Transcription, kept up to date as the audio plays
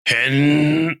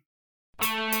Henshin.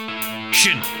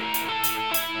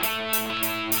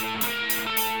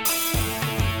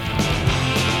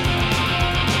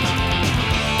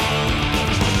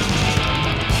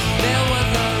 There was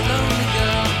a lonely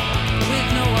girl with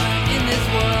no one in this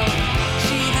world.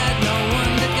 She had no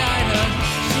one to guide her.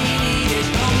 She needed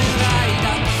Kamen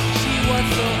Rider. She was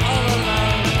so all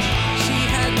alone. She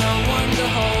had no one to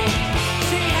hold.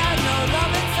 She had no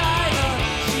love inside her.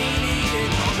 She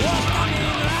needed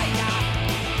Kamen Rider.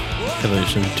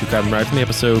 Evolution to Kamen Rider from the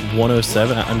episode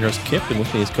 107. I'm your host Kip, and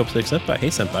with me is Kopsik Senpai. Hey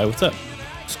Senpai, what's up?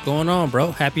 What's going on,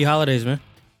 bro? Happy holidays, man.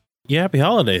 Yeah, happy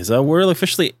holidays. We're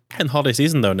officially in holiday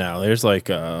season though now. There's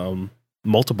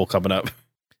multiple coming up.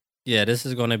 Yeah, this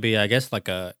is going to be, I guess, like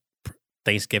a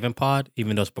Thanksgiving pod,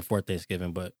 even though it's before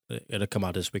Thanksgiving, but it'll come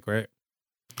out this week, right?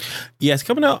 Yeah, it's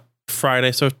coming out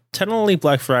Friday, so technically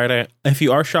Black Friday. If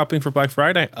you are shopping for Black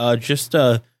Friday, just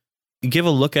give a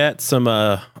look at some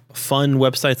fun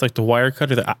websites like the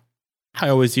Wirecutter that I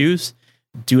always use.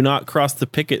 Do not cross the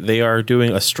picket. They are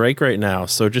doing a strike right now,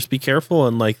 so just be careful.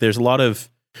 And there's a lot of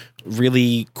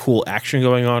really cool action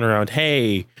going on around,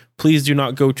 hey, please do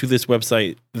not go to this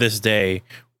website this day.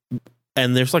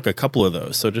 And there's a couple of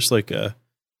those, so just keep that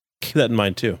in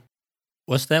mind too.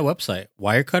 What's that website?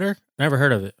 Wirecutter? Never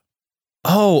heard of it.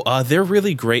 Oh, they're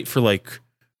really great for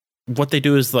what they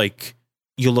do is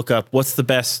you look up what's the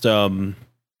best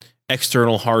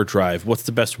external hard drive, what's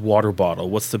the best water bottle,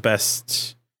 what's the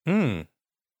best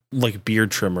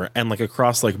beard trimmer, and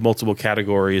across multiple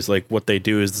categories. What they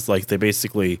do is they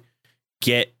basically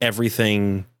get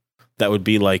everything that would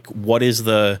be what is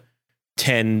the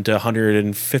 $10 to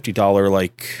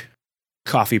 $150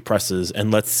 coffee presses,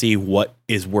 and let's see what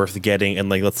is worth getting, and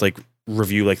let's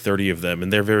review 30 of them.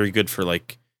 And they're very good for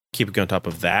keeping on top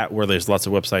of that, where there's lots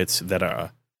of websites that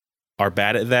are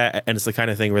bad at that. And it's the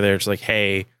kind of thing where they're just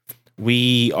hey,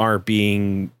 we are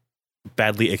being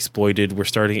badly exploited, we're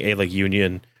starting a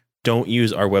union, don't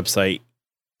use our website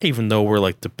even though we're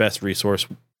the best resource.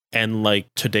 And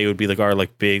today would be our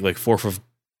big 4th of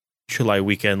July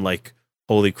weekend,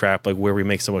 holy crap, where we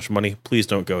make so much money, please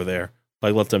don't go there.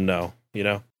 Let them know,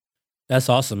 That's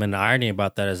awesome. And the irony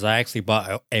about that is I actually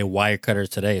bought a Wirecutter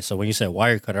today. So when you said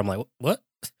Wirecutter, I'm like, what?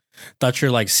 Thought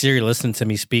you're Siri listening to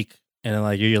me speak, and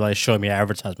then you're showing me an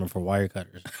advertisement for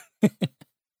Wirecutters.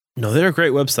 No, they're a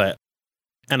great website,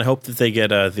 and I hope that they get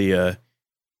the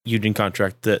union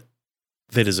contract that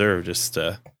they deserve. Just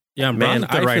yeah, man,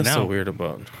 I right feel now. so weird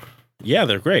about. Yeah,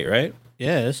 they're great, right?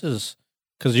 Yeah, this is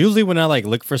because usually when I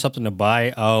look for something to buy,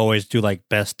 I always do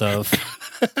best of.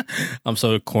 I'm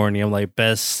so corny. I'm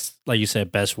best, like you said,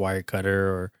 best Wirecutter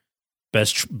or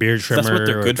best beard trimmer. That's what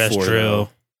they're good or best for, drill. though.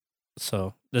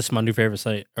 So this is my new favorite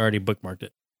site. I already bookmarked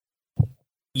it.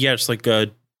 Yeah, it's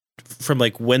from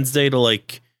Wednesday to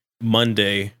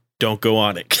Monday. Don't go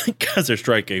on it because they're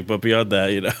striking. But beyond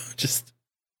that, just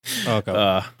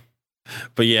Okay.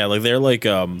 But yeah, they're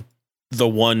the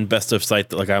one best of site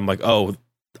that I'm oh,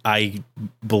 I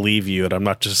believe you, and I'm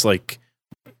not just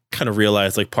kind of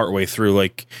realize partway through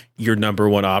your number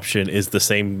one option is the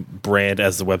same brand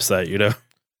as the website,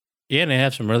 Yeah, and they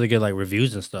have some really good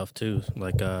reviews and stuff too,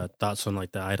 thoughts on the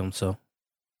item. So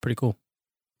pretty cool.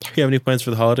 Do you have any plans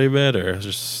for the holiday, man, or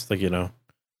just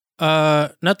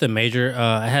Nothing major.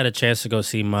 I had a chance to go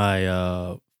see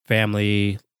my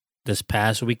family this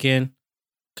past weekend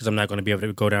because I'm not going to be able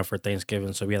to go down for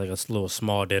Thanksgiving. So we had a little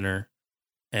small dinner.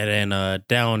 And then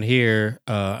down here,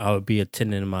 I would be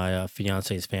attending my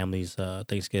fiance's family's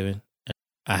Thanksgiving.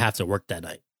 I have to work that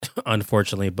night,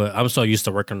 unfortunately, but I'm so used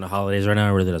to working on the holidays right now,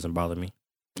 it really doesn't bother me.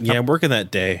 Yeah, I'm working that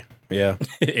day. Yeah.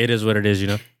 It is what it is,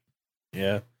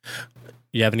 Yeah.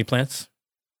 You have any plans?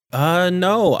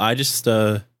 No, I just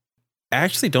I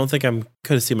actually don't think I'm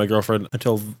going to see my girlfriend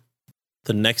until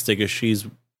the next day because she's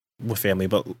with family.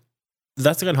 But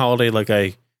that's the kind of holiday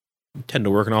I tend to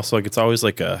work, and also it's always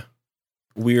a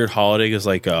weird holiday because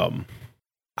I've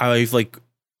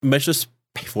mentioned this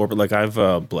before, but I've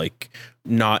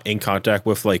not in contact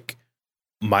with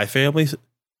my family,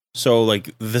 so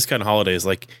this kind of holiday is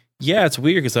yeah, it's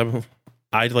weird because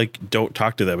I don't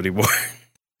talk to them anymore.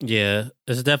 Yeah,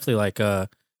 it's definitely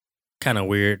kind of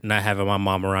weird not having my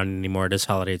mom around anymore this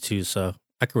holiday too. So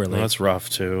I can relate. Well, that's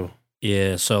rough too.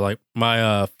 Yeah, so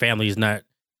my family's not.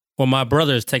 Well, my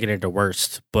brother is taking it the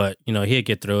worst, but he'll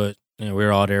get through it, and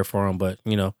we're all there for him. But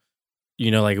when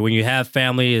you have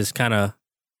family, it's kind of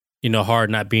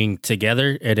hard not being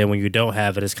together, and then when you don't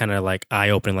have it, it's kind of eye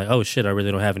opening. Oh shit, I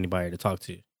really don't have anybody to talk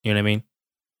to. You know what I mean?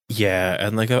 Yeah,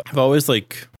 and I've always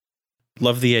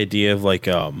loved the idea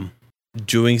of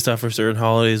doing stuff for certain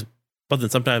holidays, but then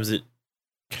sometimes it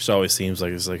just always seems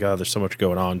it's oh, there's so much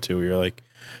going on too. You're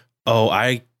oh,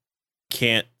 I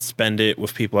can't spend it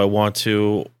with people I want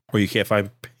to, or you can't find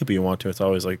people you want to. It's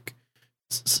always like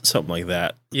something like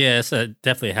that. Yeah, it's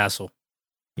definitely a hassle.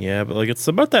 Yeah, but like it's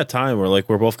about that time where like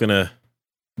we're both gonna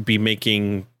be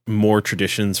making more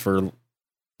traditions for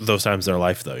those times in our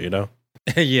life, though. You know?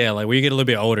 Yeah, like when you get a little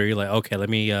bit older, you're like, okay, let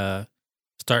me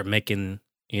start making,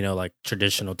 like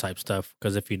traditional type stuff.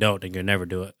 Because if you don't, then you'll never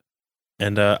do it.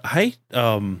 And I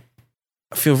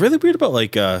feel really weird about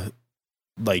like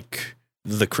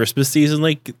the Christmas season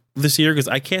like this year because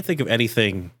I can't think of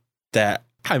anything that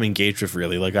I'm engaged with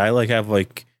really. Like I like have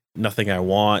like nothing I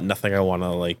want to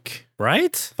like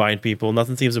Right? find people.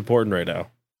 Nothing seems important right now.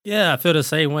 Yeah, I feel the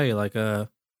same way. Like,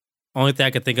 only thing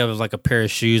I could think of is like a pair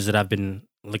of shoes that I've been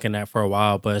looking at for a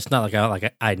while, but it's not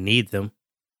like I need them.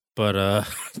 But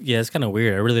yeah, it's kind of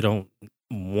weird. I really don't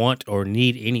want or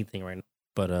need anything right now.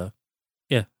 But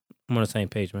yeah, I'm on the same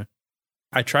page, man.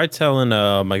 I tried telling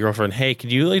my girlfriend, hey,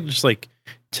 could you like just like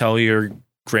tell your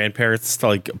grandparents to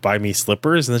like buy me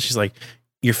slippers? And then she's like,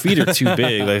 your feet are too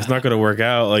big. Like it's not going to work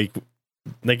out. Like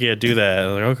they can't do that.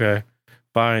 I'm like, okay,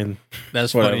 fine.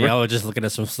 That's Whatever. funny. I was just looking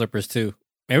at some slippers too.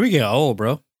 Man, we get old,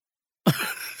 bro.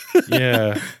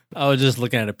 Yeah. I was just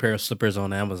looking at a pair of slippers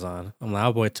on Amazon. I'm like,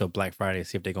 I'll wait till Black Friday to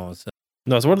see if they go on sale.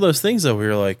 No, it's one of those things though where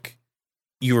you're like,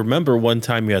 you remember one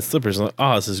time you had slippers and like,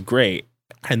 oh, this is great.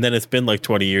 And then it's been like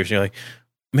 20 years and you're like,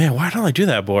 man, why don't I do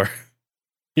that more?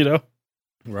 You know?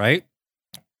 Right?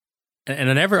 And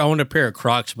I never owned a pair of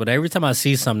Crocs, but every time I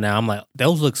see some now, I'm like,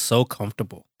 those look so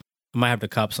comfortable. I might have to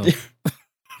cop some.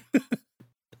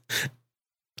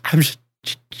 I'm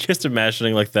just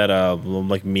imagining like that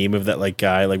like meme of that like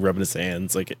guy like rubbing his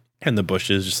hands like in the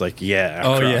bushes, just like, yeah,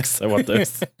 Crocs. I want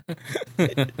those.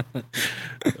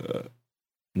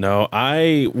 No,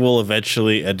 I will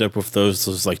eventually end up with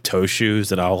those like toe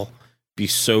shoes, and I'll be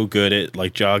so good at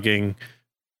like jogging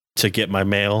to get my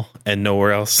mail and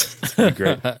nowhere else. It's gonna be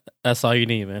great. That's all you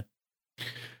need, man.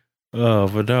 Oh,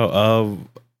 but no.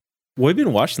 What have you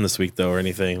been watching this week though, or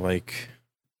anything like?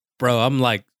 Bro,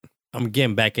 I'm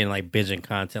getting back in like binging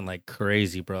content like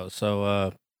crazy, bro.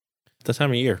 So That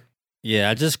time of year. yeah,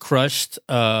 I just crushed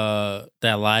that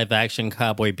live action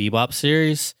Cowboy Bebop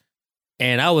series.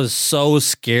 And I was so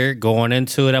scared going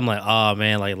into it. I'm like, oh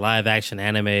man, like live action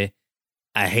anime.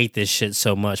 I hate this shit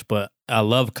so much, but I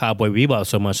love Cowboy Bebop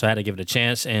so much, so I had to give it a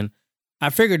chance. And I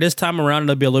figured this time around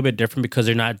it'll be a little bit different because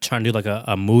they're not trying to do like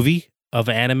a movie of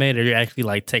an anime. They're actually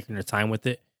like taking their time with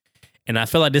it. And I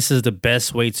feel like this is the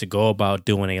best way to go about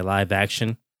doing a live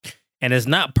action. And it's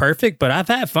not perfect, but I've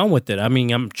had fun with it. I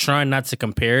mean, I'm trying not to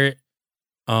compare it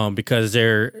because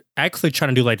they're actually trying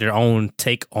to do like their own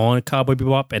take on Cowboy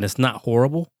Bebop, and it's not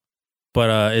horrible.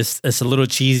 But it's a little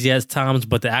cheesy at times,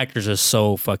 but the actors are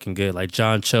so fucking good. Like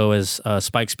John Cho as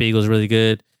Spike Spiegel is really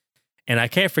good. And I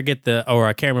can't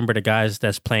remember the guys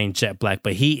that's playing Jet Black,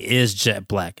 but he is Jet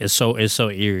Black. It's so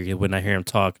eerie when I hear him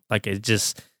talk. Like it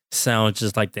just sounds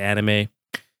just like the anime.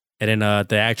 And then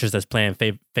the actress that's playing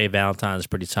Faye Valentine is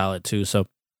pretty solid too. So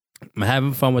I'm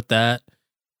having fun with that.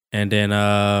 And then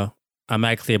I'm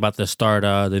actually about to start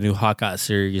the new Hawkeye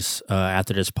series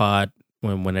after this pod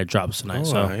when it drops tonight.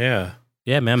 So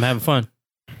yeah, man, I'm having fun.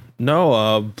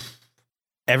 No,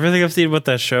 everything I've seen with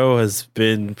that show has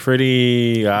been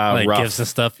pretty Like rough. gifts and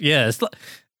stuff. Yeah, it's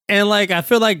and like I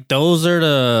feel like those are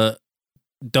the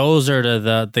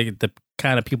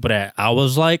kind of people that I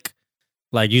was like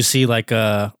you see like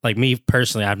me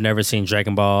personally, I've never seen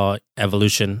Dragon Ball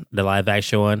Evolution, the live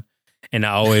action one, and I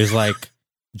always like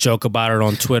joke about it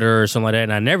on Twitter or something like that,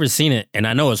 and I never seen it, and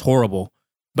I know it's horrible,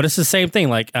 but it's the same thing.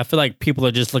 Like I feel like people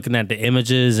are just looking at the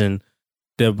images, and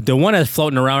the one that's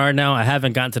floating around right now, I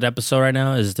haven't gotten to the episode right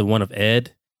now, is the one of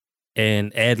Ed,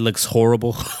 and Ed looks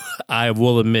horrible. I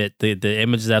will admit the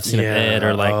images I've seen of Ed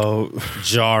are like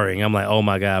jarring. I'm like, oh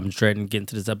my god, I'm dreading getting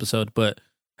to this episode, but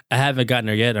I haven't gotten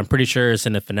there yet. I'm pretty sure it's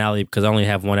in the finale because I only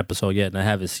have one episode yet, and I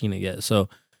haven't seen it yet. So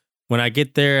when I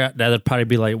get there, that'll probably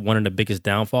be like one of the biggest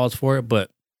downfalls for it.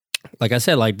 But like I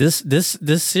said, like this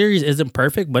series isn't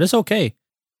perfect, but it's okay.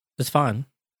 It's fine.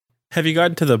 Have you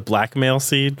gotten to the blackmail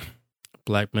scene?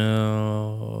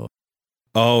 Blackmail.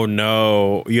 Oh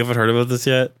no, you haven't heard about this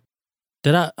yet?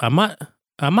 Did I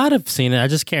might have seen it. I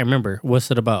just can't remember. What's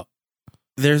it about?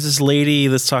 There's this lady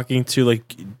that's talking to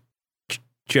like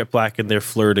Jet Black, and they're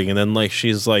flirting, and then like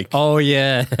she's like, oh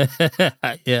yeah,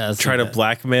 yeah, trying to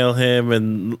blackmail him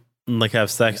and like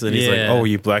have sex, and he's like, oh,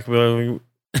 you blackmailing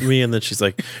me? And then she's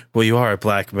like, well, you are a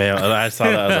blackmail. And I saw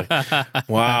that, I was like,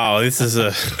 wow, this is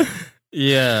a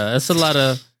yeah, it's a lot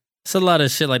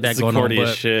of shit like that going on.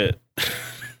 But shit.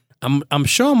 I'm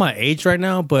showing my age right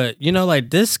now, but you know, like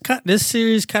this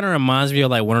series kind of reminds me of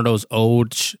like one of those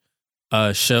old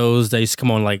shows that used to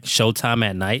come on like Showtime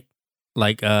at night.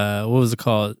 Like what was it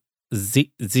called?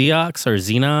 Xeox or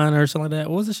Xenon or something like that.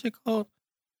 What was the shit called?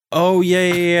 Oh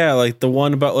yeah. Like the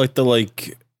one about like the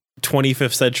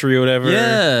 25th century or whatever.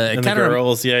 Yeah, it and the kinda-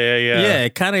 girls. Yeah. Yeah,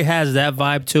 it kind of has that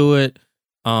vibe to it.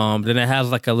 Then it has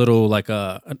like a little like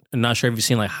I'm not sure if you've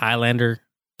seen like Highlander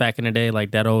back in the day,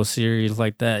 like that old series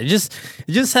like that. It just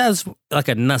has like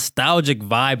a nostalgic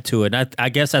vibe to it. And I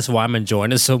guess that's why I'm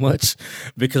enjoying it so much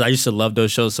because I used to love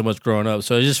those shows so much growing up.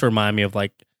 So it just reminded me of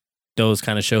like those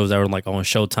kind of shows that were like on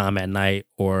Showtime at night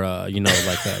or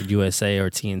like USA or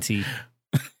TNT.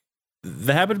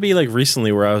 That happened to me like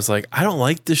recently where I was like, I don't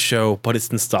like this show, but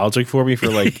it's nostalgic for me for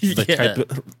like the Yeah. type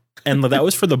of, and that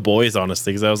was for The Boys,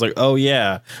 honestly, because I was like, oh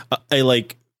yeah, a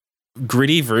like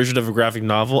gritty version of a graphic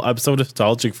novel. I'm so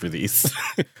nostalgic for these.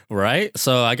 Right?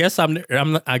 So I guess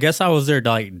I guess I was their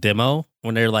like demo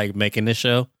when they're like making this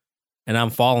show, and I'm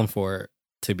falling for it.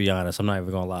 To be honest, I'm not even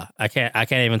gonna lie. I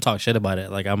can't even talk shit about it.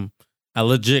 Like I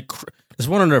legit. It's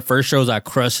one of the first shows I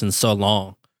crushed in so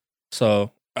long.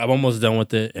 So I'm almost done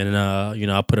with it, and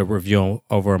I'll put a review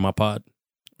over on my pod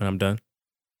when I'm done.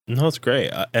 No, it's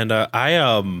great. And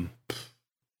I've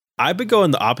been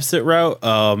going the opposite route.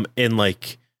 In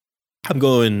like I'm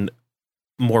going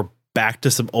more back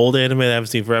to some old anime that I haven't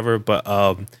seen forever. But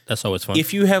That's always fun.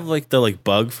 if you have like the like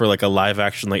bug for like a live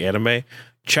action like anime,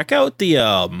 check out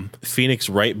the Phoenix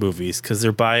Wright movies because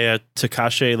they're by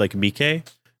Takashi like Miike,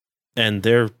 and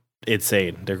they're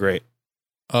insane. They're great.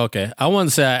 Okay, I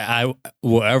wouldn't say I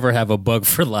will ever have a bug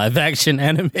for live action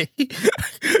anime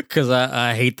because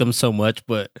I hate them so much.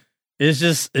 But it's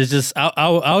just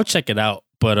I'll check it out.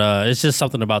 But it's just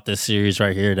something about this series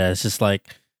right here that's just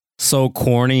like so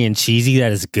corny and cheesy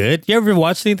that it's good. You ever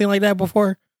watched anything like that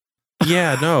before?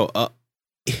 Yeah, no.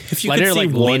 If you Like, could they're, see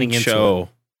like, leaning into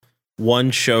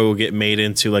one show get made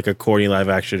into like a corny live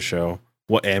action show,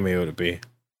 what anime would it be?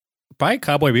 Probably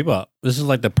Cowboy Bebop. This is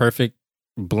like the perfect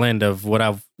blend of what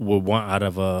I would want out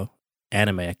of a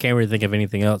anime. I can't really think of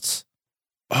anything else.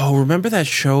 Oh, remember that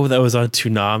show that was on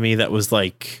Toonami that was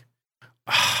like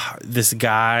this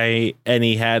guy and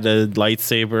he had a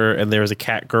lightsaber and there was a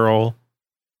cat girl?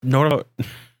 No.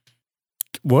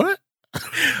 What?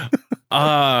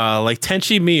 Like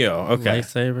Tenchi Mio. Okay.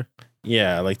 Lightsaber.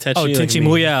 Yeah, like Tenchi. Oh, like Tenchi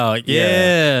Mio. Muyao.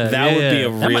 Yeah. That would be a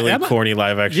That might- really that might- corny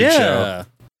live action yeah. show.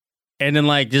 And then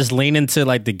like just lean into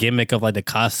like the gimmick of like the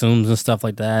costumes and stuff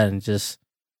like that, and just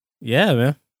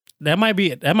man, that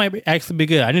might actually be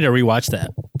good. I need to rewatch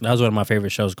that. That was one of my favorite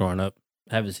shows growing up.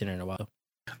 I haven't seen it in a while.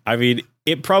 I mean,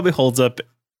 it probably holds up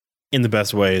in the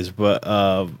best ways, but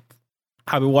I've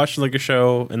been watching like a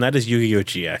show, and that is Yu-Gi-Oh!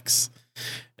 GX.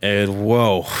 And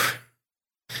whoa,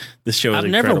 this show is I've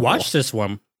incredible. never watched this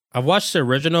one. I've watched the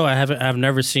original. I've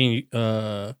never seen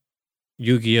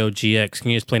Yu-Gi-Oh! GX.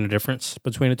 Can you explain the difference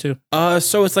between the two?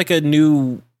 So it's like a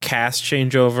new cast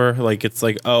changeover. Like it's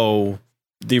like, oh,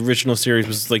 the original series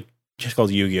was like just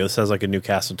called Yu-Gi-Oh! This has like a new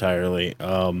cast entirely.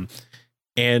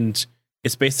 And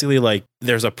it's basically like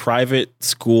there's a private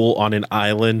school on an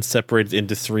island separated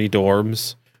into 3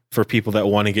 dorms for people that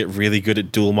want to get really good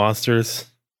at duel monsters.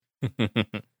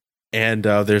 And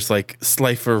there's like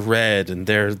Slifer Red, and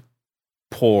they're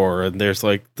poor, and there's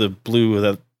like the blue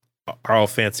that are all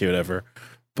fancy, whatever.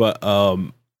 But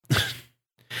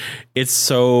it's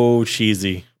so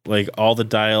cheesy. Like all the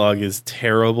dialogue is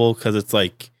terrible because it's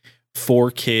like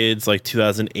 4 kids, like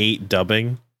 2008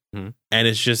 dubbing, Mhm. and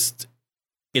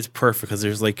it's perfect because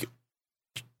there's like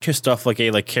just stuff like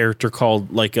a like character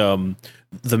called like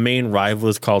the main rival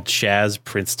is called Chaz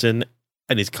Princeton,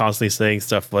 and he's constantly saying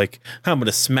stuff like, I'm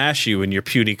gonna smash you in your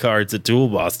puny cards at Duel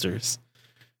Monsters.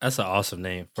 That's an awesome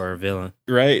name for a villain.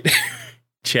 Right?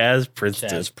 Chaz Princeton.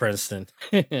 Chaz Princeton.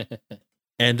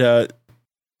 And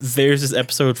there's this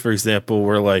episode, for example,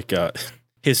 where like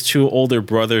his 2 older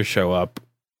brothers show up.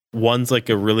 One's like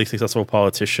a really successful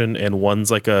politician, and one's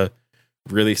like a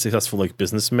really successful like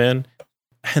businessman.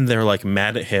 And they're like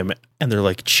mad at him, and they're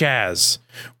like, Chaz,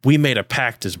 we made a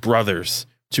pact as brothers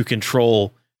to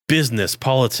control business,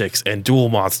 politics, and duel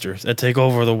monsters and take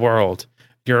over the world.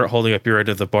 You're not holding up your end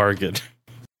of the bargain.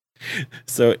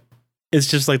 So it's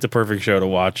just like the perfect show to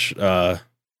watch and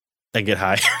get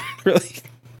high. Really.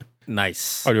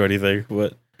 Nice. Or do anything,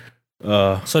 but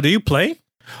So do you play?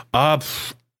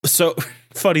 so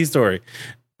funny story.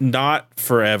 Not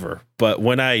forever, but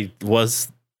when I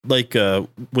was like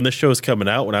when the show was coming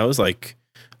out, when I was like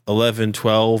 11,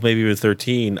 12, maybe even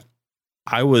 13,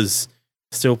 I was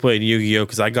still playing Yu-Gi-Oh!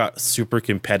 Because I got super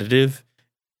competitive,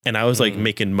 and I was like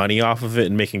making money off of it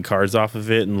and making cards off of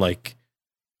it and like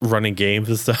running games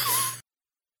and stuff.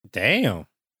 Damn.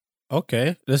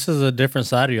 Okay. This is a different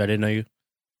side of you. I didn't know you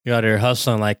You out there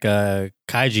hustling like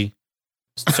Kaiji.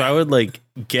 So I would like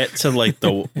get to like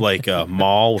the like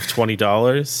mall with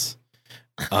 $20.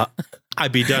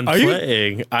 I'd be done Are you-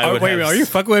 playing. Are you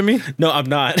fucking with me? No, I'm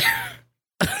not.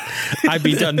 I'd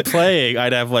be done playing.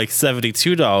 I'd have like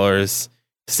 $72,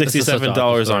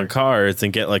 $67 on cards,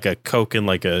 and get like a Coke and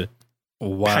like a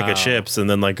pack of chips, and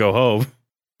then like go home.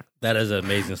 That is an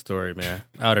amazing story, man.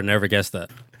 I would have never guessed that.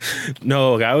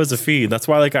 No, I was a fiend. That's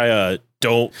why like I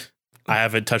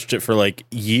haven't touched it for like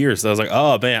years. I was like,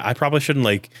 oh man, I probably shouldn't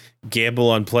like gamble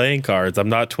on playing cards. I'm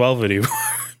not 12 anymore.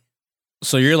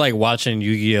 So you're like watching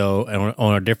Yu-Gi-Oh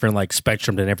on a different like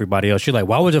spectrum than everybody else. You're like,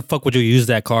 why would the fuck would you use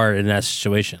that card in that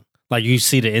situation? Like you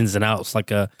see the ins and outs, like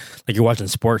you're watching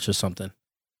sports or something.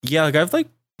 Yeah, like I've like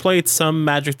played some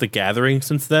Magic the Gathering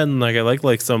since then. Like I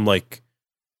like some like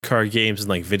card games and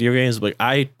like video games. But like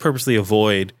I purposely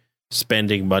avoid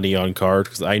spending money on cards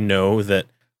because I know that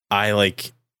I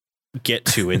like get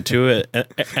too into it,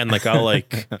 and like I'll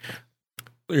like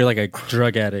You're like a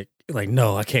drug addict. You're like,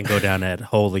 no, I can't go down that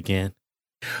hole again.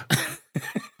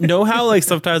 know how like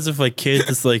sometimes if like kids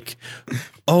it's like,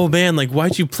 oh man, like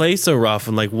why'd you play so rough,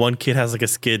 and like one kid has like a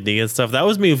skid knee and stuff. That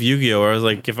was me with Yu-Gi-Oh, where I was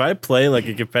like, if I play like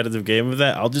a competitive game of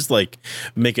that, I'll just like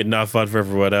make it not fun for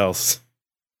everyone else.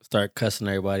 Start cussing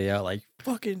everybody out like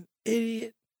fucking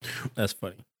idiot. That's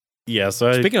funny. Yeah,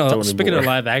 so Speaking don't of anymore.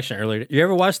 live action earlier, you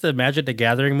ever watched the Magic the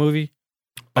Gathering movie?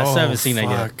 I still haven't seen that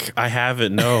yet. Fuck, I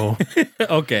haven't, no.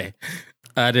 Okay.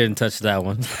 I didn't touch that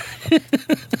one.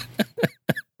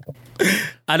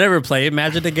 I never played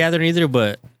Magic the Gathering either,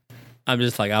 but I'm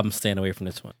just like, I'm staying away from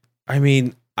this one. I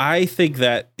mean, I think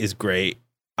that is great.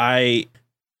 It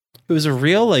was a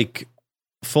real like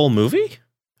full movie.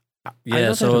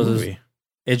 Yeah, so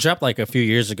it dropped like a few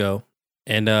years ago.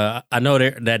 And I know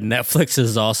that Netflix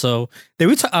is also.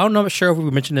 I'm not sure if we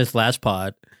mentioned this last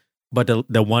pod, but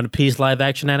the One Piece live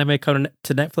action anime coming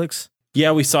to Netflix.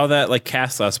 Yeah, we saw that like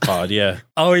cast last pod. Yeah.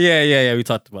 Oh yeah. We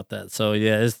talked about that. So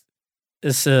yeah,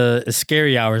 it's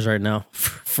scary hours right now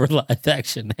for live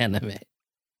action anime.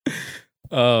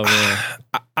 Oh man,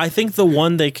 I think the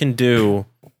one they can do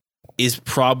is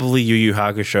probably Yu Yu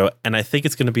Hakusho, and I think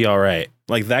it's going to be all right.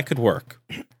 Like that could work.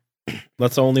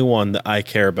 That's the only one that I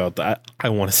care about that I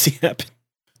want to see happen.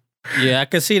 yeah, I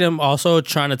could see them also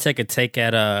trying to take at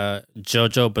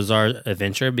JoJo Bizarre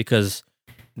Adventure because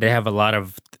they have a lot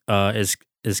of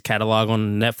his catalog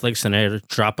on Netflix, and they're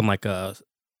dropping like a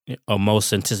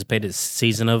most anticipated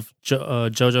season of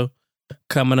JoJo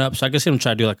coming up. So I could see them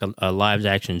try to do like a live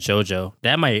action JoJo.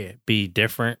 That might be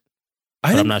different,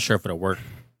 but I'm not sure if it'll work.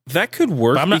 That could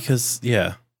work But I'm not- because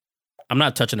yeah. I'm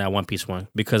not touching that One Piece one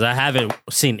because I haven't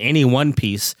seen any One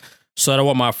Piece, so I don't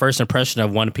want my first impression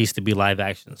of One Piece to be live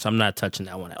action. So I'm not touching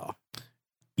that one at all.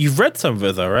 You've read some of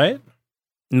it though, right?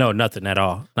 No, nothing at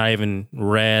all. Not even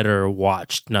read or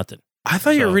watched. Nothing. I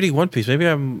thought you were So- reading One Piece. Maybe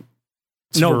I'm No,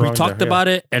 super we wrong talked there, yeah. about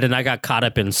it, and then I got caught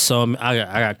up in some. I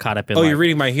got caught up in. Oh, like, you're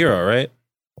reading My Hero, right?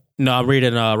 No, I'm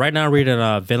reading. Right now, I'm reading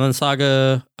Villain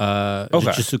Saga, Okay.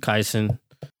 Jujutsu Kaisen,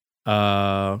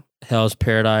 Hell's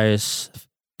Paradise,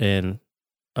 and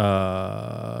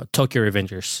Tokyo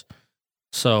Revengers.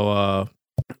 So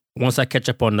once I catch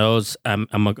up on those,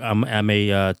 I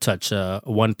may touch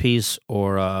One Piece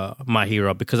or My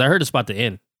Hero because I heard it's about to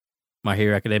end. My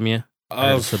Hero Academia. I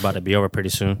heard it's about to be over pretty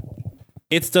soon.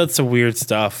 It's done some weird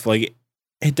stuff. Like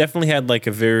it definitely had like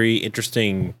a very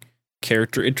interesting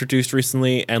character introduced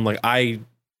recently, and like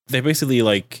they basically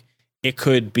like it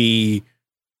could be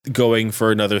going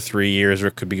for another 3 years, or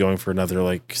it could be going for another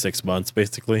like 6 months.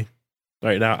 Basically,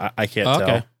 right now I can't tell.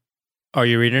 Okay. Are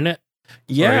you reading it? Or are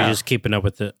Yeah, you just keeping up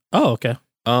with it? Oh, okay.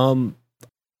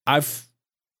 I've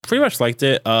pretty much liked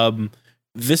it.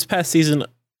 This past season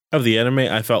of the anime,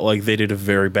 I felt like they did a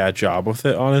very bad job with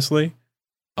it. Honestly,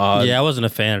 Yeah, I wasn't a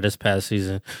fan of this past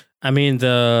season. I mean,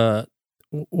 the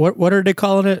what are they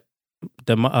calling it?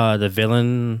 The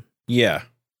villain. yeah.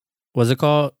 What's it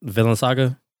called? Villain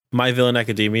Saga. My Villain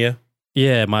Academia.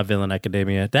 Yeah, My Villain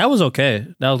Academia. That was okay.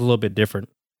 That was a little bit different.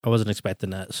 I wasn't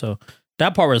expecting that. So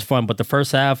that part was fun, but the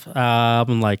first half,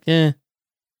 I'm like, Well,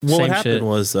 what same happened shit.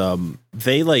 was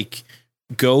they like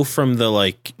go from the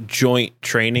like joint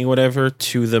training whatever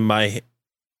to the my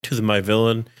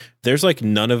villain. There's like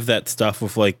none of that stuff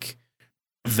with like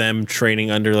them training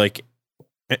under like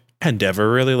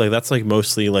Endeavor really. Like that's like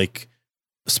mostly like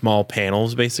small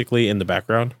panels basically in the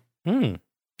background. In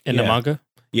the Yeah. manga.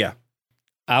 Yeah.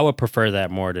 I would prefer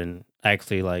that more than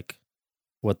actually like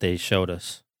what they showed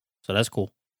us. So that's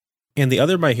cool. And the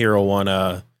other My Hero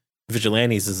one,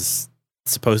 Vigilantes, is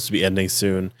supposed to be ending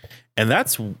soon. And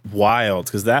that's wild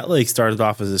because that like started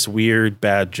off as this weird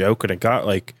bad joke and it got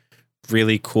like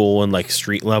really cool and like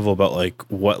street level about like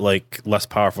what like less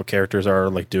powerful characters are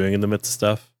like doing in the midst of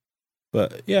stuff.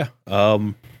 But yeah,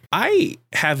 I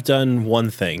have done one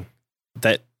thing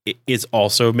that is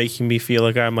also making me feel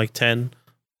like I'm like 10,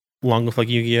 along with like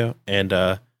Yu-Gi-Oh,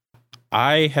 and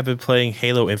I have been playing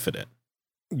Halo Infinite.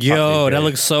 Yo, that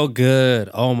looks so good.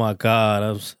 Oh my god,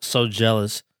 I was so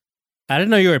jealous. I didn't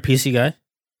know you were a PC guy.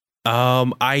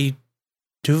 I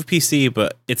do have a PC,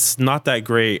 but it's not that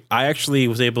great. I actually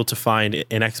was able to find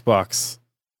an Xbox,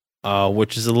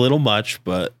 which is a little much,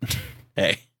 but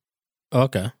hey,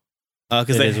 Okay,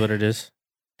 because it they is what it is.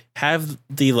 have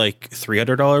the like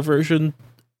 $300 version,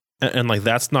 and like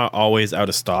that's not always out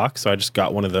of stock. So I just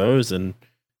got one of those, and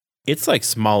it's like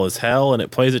small as hell, and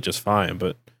it plays it just fine.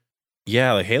 But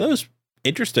yeah, like Halo's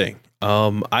interesting.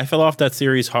 I fell off that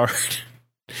series hard.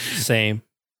 Same.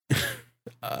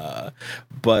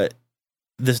 But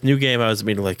this new game, I was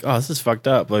being like, oh, this is fucked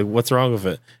up. Like, what's wrong with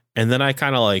it? And then I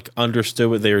kind of like understood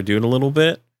what they were doing a little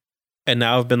bit. And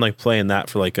now I've been like playing that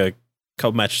for like a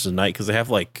couple matches a night because they have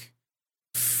like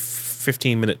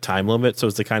 15-minute time limit. So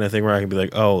it's the kind of thing where I can be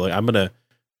like, oh, like, I'm going to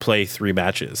play 3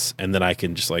 matches and then I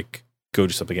can just like go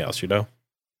do something else, you know?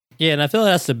 Yeah, and I feel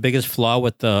like that's the biggest flaw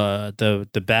with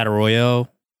the battle royale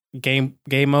game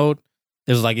mode.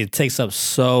 Is like it takes up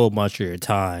so much of your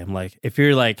time. Like if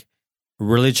you're like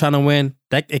really trying to win,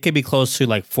 that it could be close to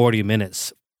like 40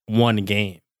 minutes one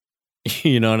game.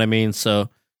 You know what I mean? So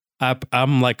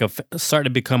I'm like starting to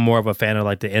become more of a fan of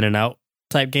like the in and out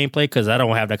type gameplay because I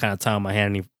don't have that kind of time on my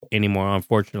hand anymore,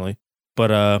 unfortunately.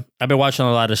 But I've been watching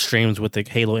a lot of streams with the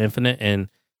Halo Infinite, and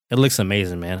it looks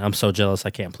amazing, man. I'm so jealous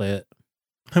I can't play it.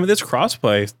 I mean, there's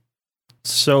crossplay.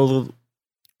 So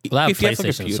Well, I have if you have a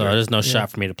PlayStation, so computer, there's no yeah.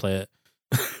 shot for me to play it.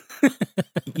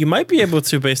 You might be able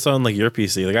to based on like your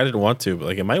PC. Like I didn't want to, but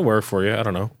like it might work for you. I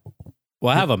don't know.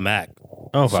 Well, I have a Mac,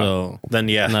 Oh, wow. so Then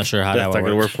yeah, I'm not sure how that's that not would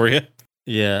gonna work. work for you.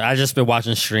 Yeah, I just been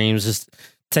watching streams, just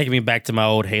taking me back to my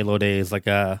old Halo days. Like,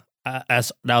 that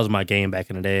was my game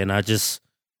back in the day, and I just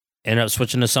ended up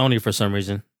switching to Sony for some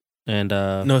reason. And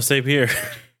No, same here.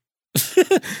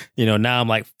 you know, now I'm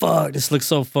like, fuck, this looks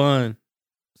so fun.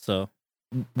 So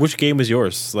Which game was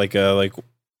yours? Like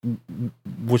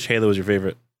which Halo was your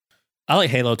favorite? I like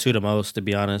Halo 2 the most, to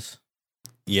be honest.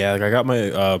 Yeah, like I got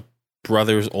my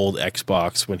brother's old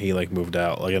Xbox when he like moved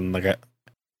out, like and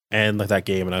like that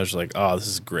game, and I was just like, oh, this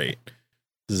is great.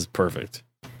 This is perfect.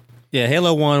 Yeah,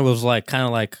 Halo 1 was like kind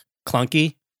of like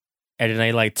clunky, and then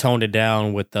they like toned it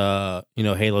down with Halo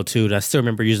 2. And I still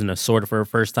remember using a sword for the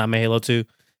first time in Halo 2,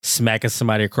 smacking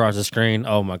somebody across the screen.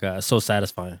 Oh my god, so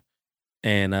satisfying.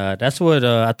 And that's what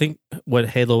I think what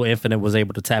Halo Infinite was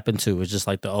able to tap into is just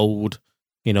like the old,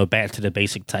 back to the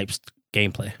basic types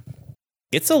gameplay.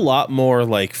 It's a lot more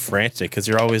like frantic because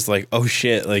you're always like, oh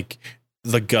shit, like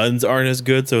the guns aren't as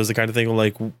good. So it's the kind of thing where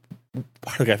like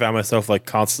I found myself like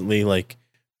constantly like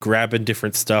grabbing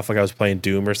different stuff, like I was playing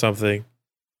Doom or something. It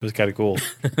was kind of cool.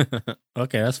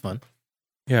 Okay, that's fun.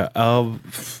 Yeah.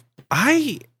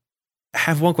 I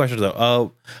have one question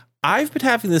though. I've been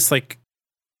having this like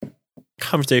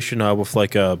conversation with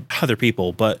like other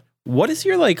people, but what is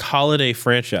your like holiday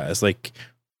franchise? Like,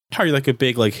 are you like a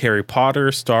big like Harry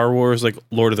Potter, Star Wars, like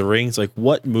Lord of the Rings? Like,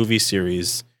 what movie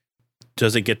series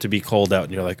does it get to be called out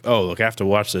and you're like, oh, look, I have to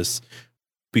watch this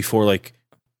before like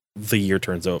the year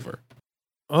turns over?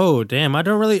 Oh, damn.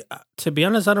 To be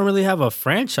honest, I don't really have a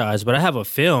franchise, but I have a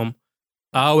film.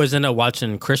 I always end up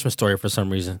watching Christmas Story for some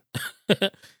reason.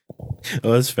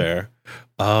 Oh, that's fair.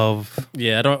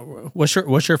 Yeah, I don't. What's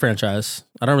your franchise?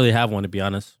 I don't really have one, to be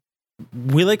honest.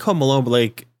 We like Home Alone, but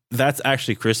like that's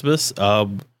actually Christmas.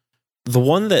 The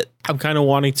one that I'm kind of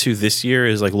wanting to this year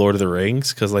is like Lord of the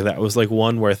Rings, because like that was like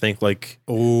one where I think like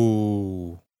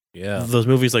Ooh, yeah, those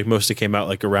movies like mostly came out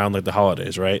like around like the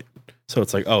holidays, right? So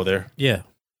it's like, oh, they're yeah.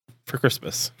 for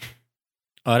Christmas.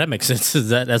 Oh, that makes sense.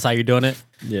 That's how you're doing it?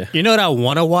 Yeah. You know what I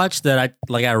want to watch that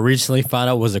I recently found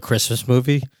out was a Christmas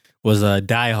movie was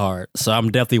Die Hard. So I'm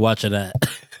definitely watching that.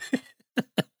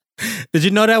 Did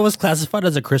you know that was classified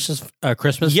as a Christmas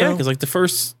Yeah, film? because like the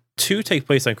first 2 take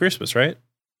place on Christmas, right?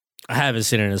 I haven't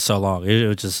seen it in so long.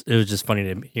 It was just funny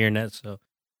to hearing that. So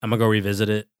I'm gonna go revisit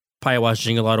it. Probably watch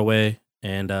Jingle All the Way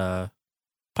and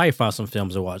probably find some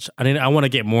films to watch. I want to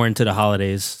get more into the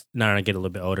holidays now that I get a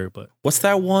little bit older. But What's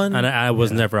that one? I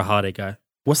was never a holiday guy.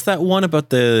 What's that one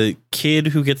about the kid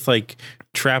who gets like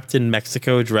trapped in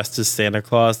Mexico dressed as Santa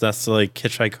Claus? That's to like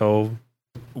hitchhike home.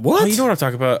 What? Oh, you know what I'm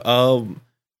talking about?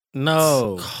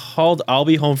 No. It's called I'll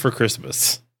Be Home for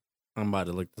Christmas. I'm about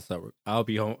to look this up. I'll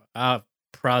be home. I've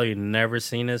probably never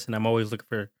seen this, and I'm always looking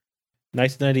for.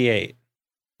 1998.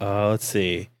 Let's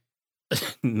see.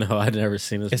 No, I've never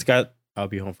seen this. It's got I'll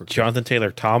be home for Christmas. Jonathan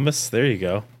Taylor Thomas. There you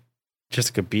go.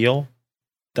 Jessica Biel.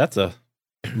 That's a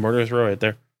murderous row right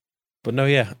there. But no,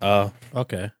 yeah.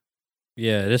 Okay.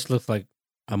 Yeah, this looks like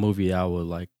a movie I would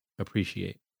like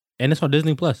appreciate. And it's on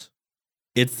Disney Plus.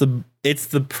 It's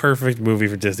the perfect movie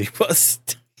for Disney Plus.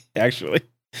 Actually,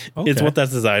 Okay. it's what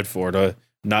that's designed for, to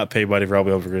not pay money for I'll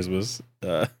Be Home for Christmas.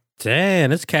 Damn,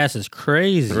 this cast is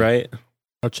crazy. Right?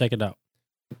 I'll check it out.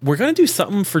 We're gonna do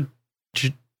something for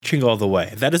Jingle All the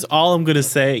Way. That is all I'm gonna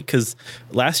say, because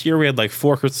last year we had like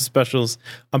 4 Christmas specials.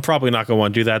 I'm probably not gonna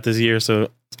want to do that this year, so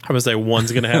I'm gonna say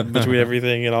one's gonna happen between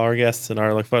everything and all our guests and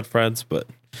our like fun friends, but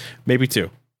maybe 2,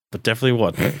 but definitely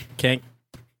 1.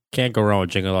 Can't go wrong with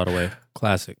Jingle All the Way.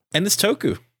 Classic. And it's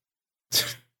Toku.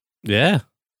 Yeah,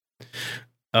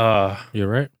 Uh, you're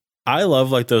right. I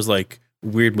love like those like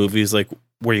weird movies like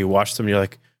where you watch them and you're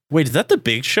like, wait, is that the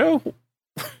Big Show?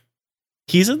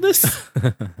 He's in this?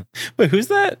 Wait, who's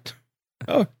that?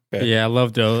 Oh, okay. Yeah, I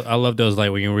love those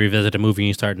like when you revisit a movie and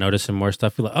you start noticing more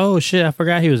stuff. You're like, oh shit, I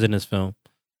forgot he was in this film.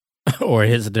 Or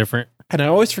it's different. And I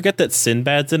always forget that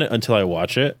Sinbad's in it until I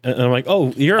watch it. And I'm like,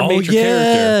 oh, you're a major yeah,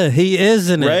 character. he is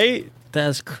in it. Right?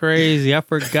 That's crazy. I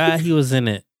forgot he was in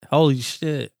it. Holy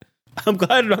shit. I'm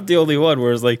glad I'm not the only one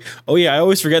where it's like, oh yeah, I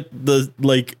always forget the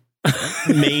like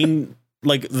main,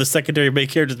 like the secondary main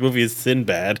character of the movie is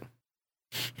Sinbad.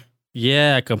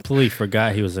 Yeah, I completely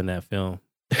forgot he was in that film.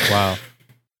 Wow.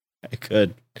 I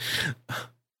could.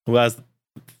 Well,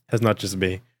 that's not just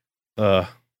me.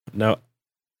 No.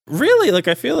 Really, like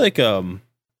I feel like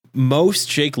most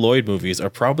Jake Lloyd movies are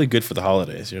probably good for the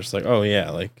holidays. You're just like, oh yeah,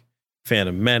 like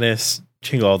Phantom Menace,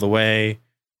 Jingle All the Way.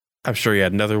 I'm sure he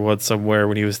had another one somewhere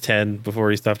when he was 10 before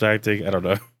he stopped acting. I don't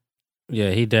know. Yeah,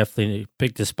 he definitely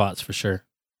picked his spots for sure.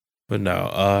 But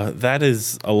no, that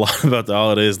is a lot about the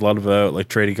holidays, a lot about like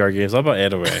trading card games, a lot about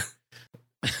anime.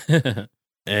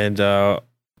 And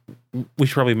we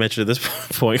should probably mention at this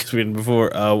point, because we didn't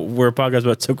before, we're a podcast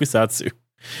about tokusatsu.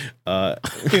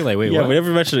 You're like, wait, yeah, what? we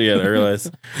never mentioned it yet, I realize.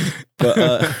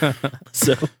 But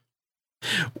so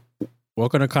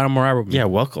Welcome to Katamari with me. yeah,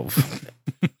 welcome.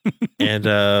 And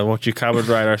won't you come and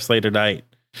ride our sleigh tonight?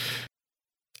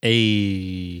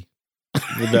 Hey.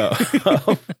 No.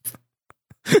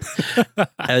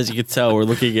 As you can tell, we're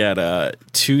looking at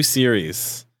 2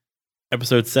 series.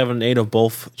 Episode 7 and 8 of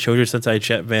both Chojo Sentai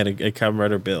Jetman and Kamen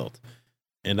Rider Build.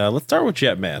 And let's start with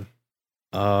Jetman.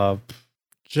 Jetto.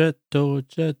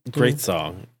 Great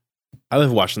song. I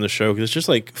love watching the show because it's just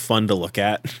like fun to look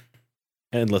at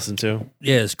and listen to.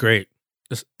 Yeah, it's great.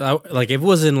 Like if it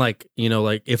wasn't like, you know,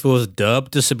 like if it was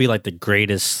dubbed, this would be like the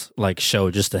greatest like show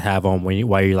just to have on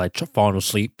while you're like falling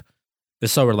asleep.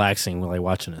 It's so relaxing when like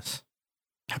watching this.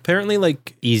 Apparently,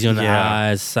 like Easy on the yeah.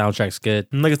 eyes, soundtrack's good.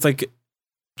 And, like it's like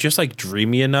just like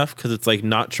dreamy enough because it's like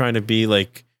not trying to be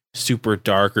like super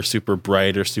dark or super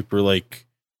bright or super like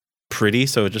pretty.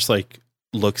 So it just like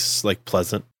looks like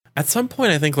pleasant. At some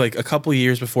point, I think like a couple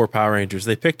years before Power Rangers,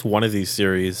 they picked one of these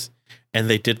series and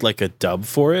they did like a dub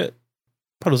for it.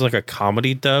 But it was like a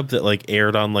comedy dub that like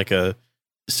aired on like a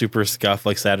super scuff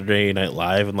like Saturday Night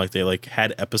Live, and like they like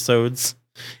had episodes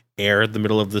air in the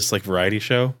middle of this like variety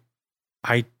show.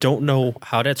 I don't know.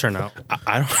 How'd that turn out?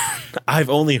 I don't. I've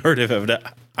only heard of it.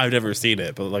 I've never seen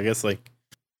it, but I guess like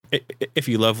if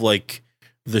you love like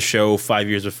the show 5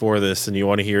 years before this and you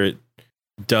want to hear it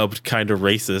dubbed kind of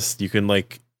racist, you can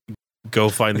like go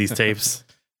find these tapes.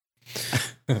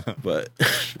 But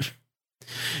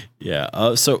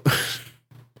yeah, so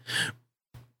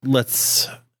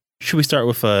should we start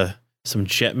with some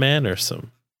Jetman or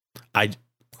some? I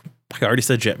already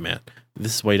said Jetman.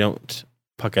 This is why you don't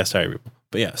podcast hire people.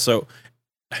 But yeah, so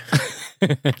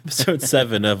episode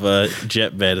 7 of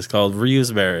Jetman is called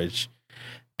Ryu's Marriage.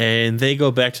 And they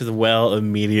go back to the well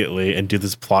immediately and do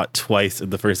this plot twice in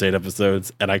the first 8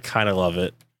 episodes, and I kind of love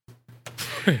it.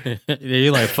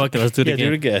 You're like, fuck it, let's do it Yeah, again.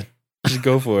 do it again. Just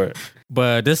go for it.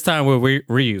 But this time with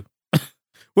Ryu,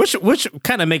 which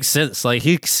kind of makes sense. Like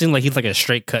he seemed like he's like a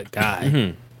straight cut guy.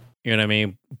 Mhm. You know what I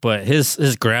mean? But his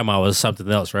grandma was something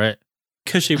else, right?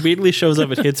 Because she immediately shows up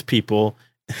and hits people,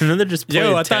 and then they're just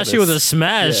playing Yo, I thought she was a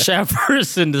smash Yeah. at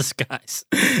first in disguise.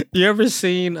 You ever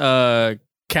seen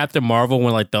Captain Marvel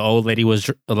when like the old lady was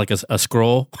like a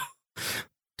scroll?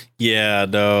 Yeah,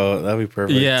 no, that'd be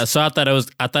perfect. Yeah, so I thought it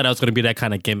was gonna be that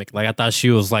kind of gimmick. Like I thought she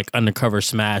was like undercover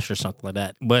smash or something like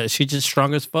that. But she just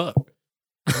strong as fuck.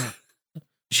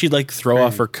 She'd like throw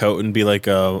off her coat and be like,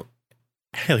 hey,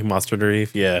 like Monster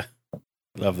Underneath. Yeah,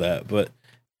 love that. But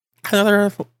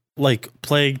another like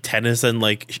playing tennis, and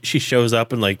like she shows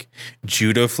up and like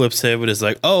judo flips him and is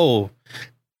like, oh,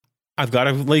 I've got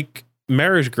a like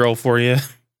marriage girl for you.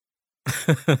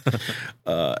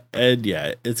 And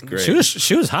yeah, it's great.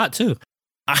 She was hot too.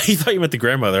 I thought you meant the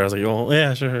grandmother. I was like, oh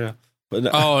yeah, sure, yeah.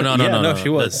 But Oh no, no, she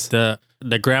was. the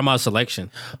grandma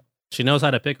selection. She knows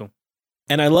how to pick them.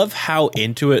 And I love how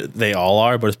into it they all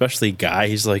are, but especially Guy.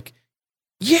 He's like,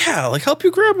 yeah, like help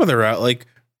your grandmother out, like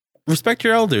respect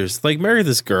your elders, like marry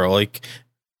this girl, like.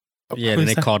 Yeah, and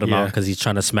they called him out because he's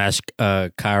trying to smash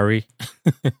Kyrie.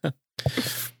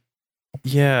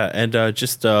 Yeah, and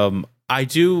just I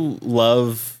do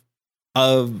love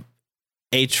a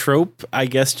trope, I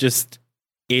guess, just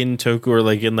in Toku or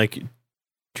like in like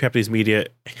Japanese media,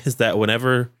 is that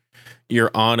whenever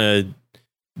you're on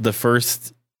the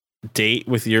first date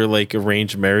with your like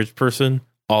arranged marriage person,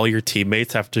 all your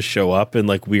teammates have to show up in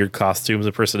like weird costumes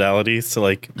and personalities to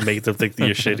like make them think that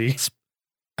you're shitty.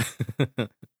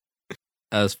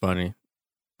 That's funny.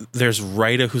 There's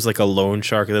Raida, who's like a loan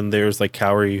shark, and then there's like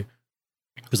Kaori,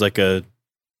 who's like a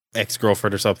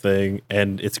ex-girlfriend or something,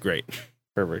 and it's great.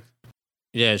 Perfect.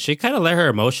 Yeah, she kind of let her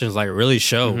emotions like really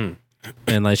show, Mhm.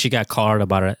 and like she got caught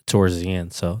about it towards the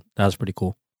end. So that was pretty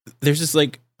cool. There's this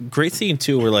like great scene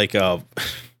too where like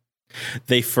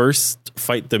they first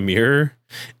fight the mirror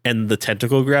and the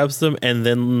tentacle grabs them, and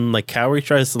then like Kaori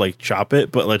tries to like chop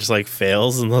it, but like just like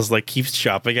fails and just like keeps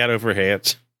chopping at over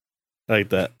hand. I like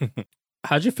that.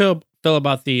 How'd you feel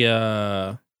about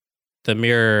the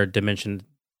mirror dimension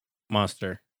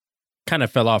monster? Kind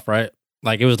of fell off, right?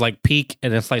 Like it was like peak,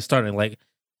 and it's like starting to like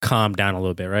calm down a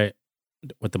little bit, right?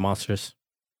 With the monsters.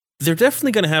 They're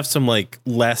definitely gonna have some like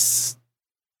less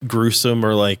gruesome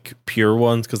or like pure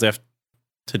ones because they have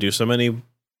to do so many.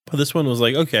 But this one was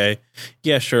like, okay,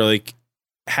 yeah, sure, like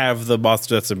have the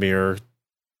monster that's a mirror.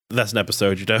 That's an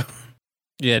episode, you know.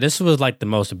 Yeah, this was like the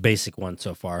most basic one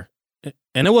so far,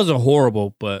 and it wasn't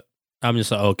horrible, but I'm just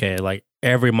like, okay, like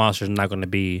every monster is not going to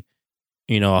be,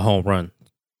 a home run.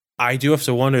 I do have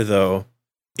to wonder though,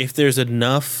 if there's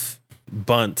enough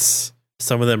bunts,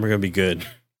 some of them are gonna be good.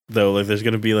 Though, like there's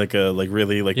gonna be like a like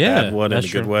really like bad one in a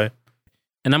good way.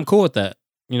 And I'm cool with that.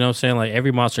 You know what I'm saying? Like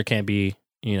every monster can't be,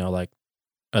 like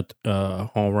a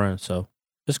home run. So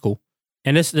it's cool.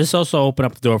 And this also opened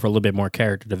up the door for a little bit more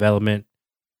character development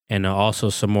and also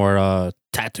some more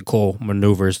tactical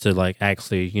maneuvers to like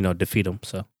actually, defeat them.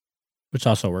 So which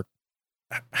also worked.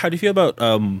 How do you feel about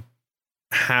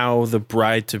how the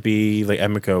bride to be like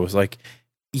Emiko was like,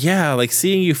 yeah, like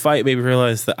seeing you fight made me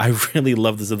realize that I really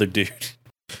love this other dude.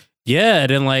 Yeah, and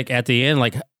then like at the end,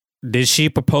 like did she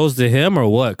propose to him or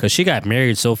what? Because she got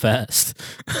married so fast.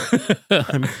 They're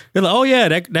like, oh yeah,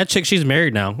 that chick, she's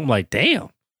married now. I'm like, damn.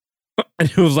 And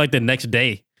it was like the next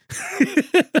day.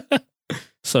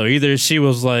 So either she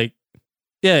was like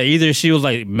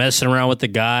messing around with the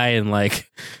guy and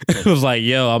like it was like,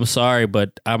 yo, I'm sorry,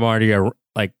 but I'm already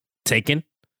like taken.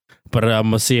 But I'm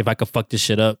gonna see if I can fuck this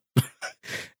shit up.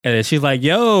 And then she's like,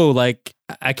 yo, like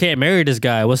I can't marry this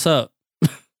guy. What's up?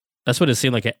 That's what it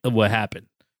seemed like what happened.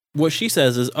 What she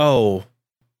says is, oh,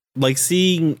 like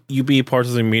seeing you be part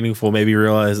of something meaningful made me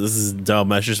realize this is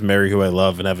dumb. I should just marry who I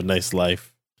love and have a nice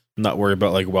life. I'm not worried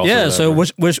about like wealth. Yeah, so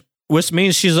which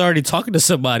means she's already talking to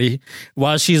somebody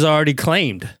while she's already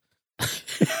claimed.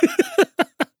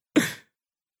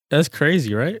 That's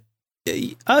crazy, right?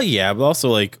 Oh yeah, but also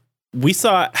like we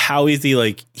saw how easy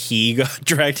like he got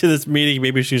dragged to this meeting.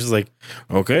 Maybe she's just like,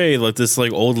 okay, like this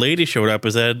like old lady showed up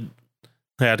and said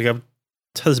I had to go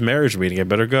to this marriage meeting. I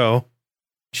better go.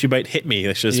 She might hit me.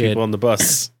 There's just people on the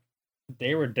bus.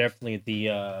 They were definitely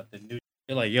the new.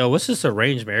 They're like, yo, what's this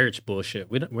arranged marriage bullshit?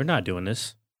 We're not doing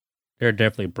this. They're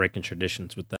definitely breaking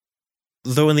traditions with that.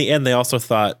 Though in the end, they also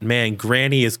thought, man,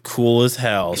 Granny is cool as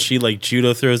hell. She like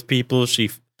judo throws people. She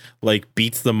like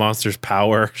beats the monster's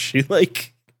power. She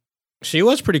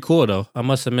was pretty cool though. I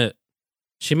must admit,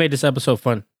 she made this episode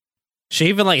fun. She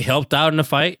even like helped out in the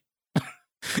fight.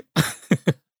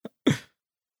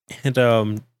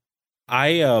 And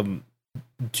I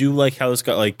do like how this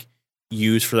got like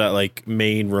used for that like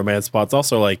main romance spot. It's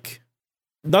also like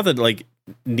not that like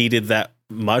needed that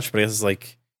much, but I guess it's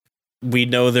like we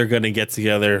know they're gonna get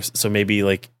together, so maybe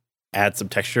like add some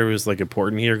texture was like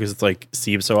important here because it's like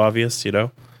seems so obvious, you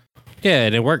know? Yeah,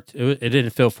 and it worked. It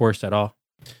didn't feel forced at all.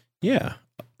 Yeah,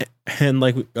 and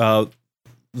like the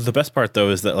best part though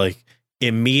is that like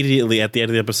immediately at the end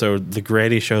of the episode, the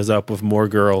granny shows up with more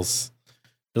girls.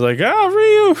 They're like,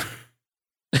 oh,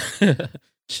 Ryu.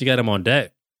 She got him on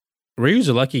deck. Ryu's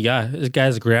a lucky guy. This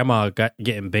guy's grandma got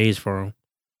getting bathed for him.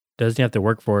 Doesn't have to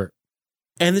work for it.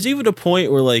 And there's even a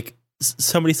point where like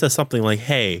somebody says something like,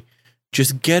 hey,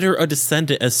 just get her a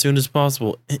descendant as soon as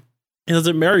possible. It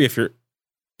doesn't matter if you're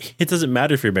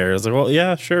married. I was like, well,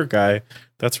 yeah, sure, guy.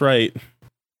 That's right.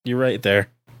 You're right there.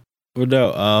 Well,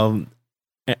 no,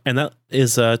 and that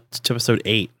is to episode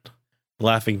 8,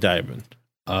 Laughing Diamond.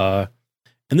 And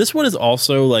this one is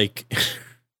also like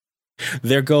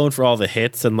they're going for all the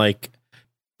hits, and like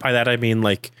by that I mean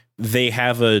like they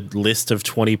have a list of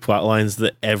 20 plot lines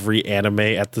that every anime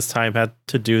at this time had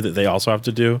to do that they also have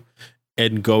to do.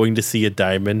 And going to see a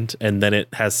diamond, and then it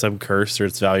has some curse or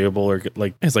it's valuable or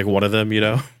like it's like one of them, you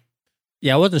know?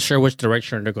 Yeah, I wasn't sure which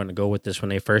direction they're going to go with this when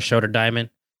they first showed a diamond.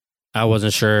 I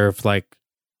wasn't sure if like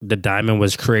the diamond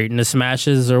was creating the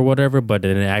smashes or whatever, but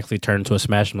then it actually turned into a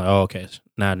smash. I'm like, oh, okay,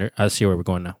 now I see where we're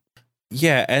going now.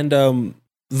 Yeah, and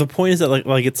the point is that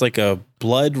like it's like a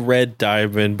blood red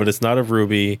diamond, but it's not a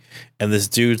ruby, and this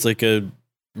dude's like a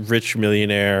rich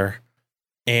millionaire,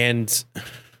 and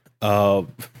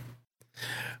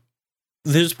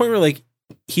there's a point where like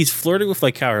he's flirting with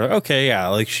like Kaori. Like, okay, yeah,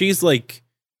 like she's like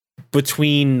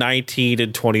between 19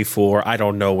 and 24. I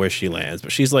don't know where she lands,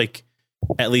 but she's like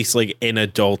at least like an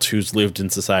adult who's lived in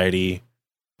society,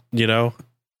 you know?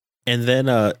 And then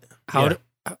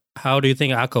How do you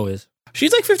think Akko is?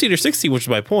 she's like 15 or 16, which is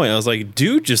my point. I was like,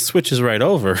 dude just switches right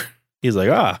over. He's like,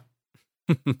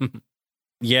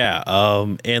 yeah.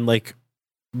 And like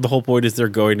the whole point is they're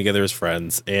going together as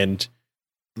friends, and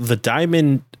the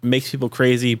diamond makes people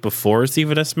crazy before it's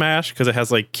even a smash because it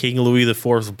has like King Louis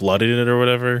IV's blood in it or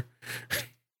whatever.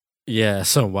 Yeah,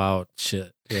 some wild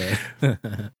shit. Yeah.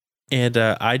 And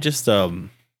I just so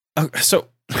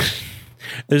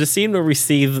there's a scene where we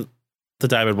see the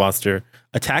diamond monster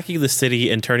attacking the city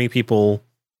and turning people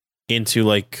into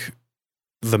like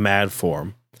the mad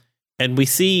form, and we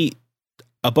see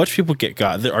a bunch of people get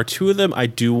got. There are 2 of them I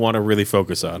do want to really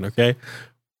focus on. Okay,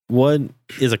 one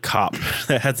is a cop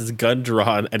that has his gun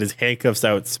drawn and his handcuffs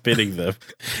out, spinning them.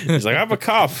 He's like, "I'm a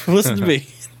cop. Listen to me."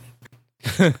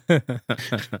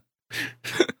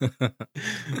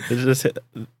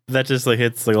 That just like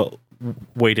hits like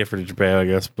way different in Japan, I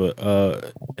guess. But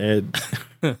and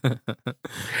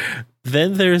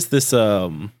then there's this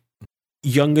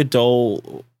young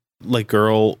adult like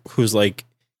girl who's like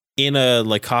in a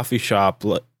like coffee shop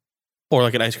or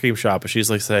like an ice cream shop, and she's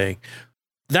like saying,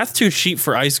 "That's too cheap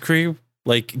for ice cream.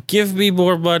 Like, give me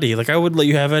more money. Like, I wouldn't let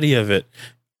you have any of it."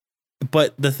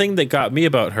 But the thing that got me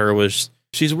about her was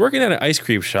she's working at an ice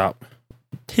cream shop.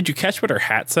 Did you catch what her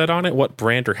hat said on it? What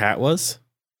brand her hat was?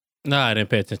 No, I didn't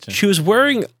pay attention. She was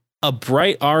wearing a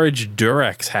bright orange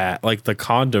Durex hat, like the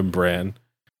condom brand.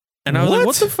 And I was like,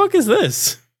 what the fuck is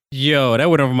this? Yo, that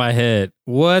went over my head.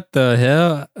 What the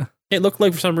hell? It looked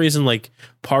like for some reason, like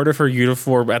part of her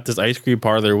uniform at this ice cream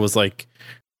parlor was like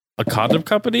a condom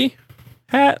company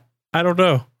hat. I don't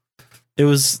know. It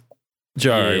was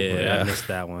jarring. Yeah, I missed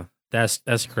that one. That's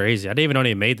crazy. I didn't even know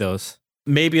they made those.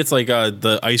 Maybe it's like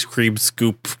the ice cream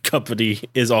scoop company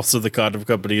is also the condom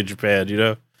company in Japan, you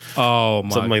know? Oh my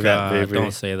Something like God. that, maybe.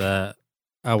 Don't say that.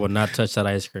 I would not touch that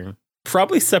ice cream.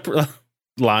 Probably separate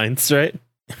lines, right?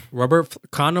 Rubber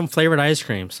condom flavored ice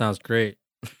cream. Sounds great.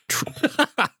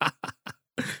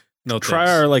 No, Try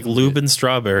thanks. our like lube and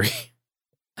strawberry.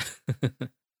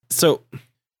 So,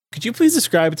 could you please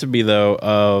describe to me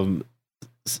though,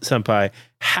 Senpai,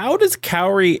 how does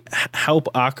Kaori help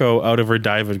Akko out of her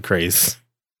diamond craze?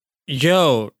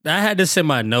 Yo, I had this in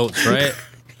my notes, right?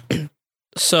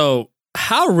 So,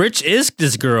 how rich is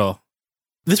this girl?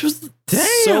 This was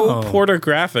so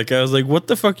pornographic. I was like, what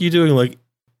the fuck are you doing? Like,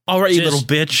 all right, you Just little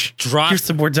bitch. drop- Here's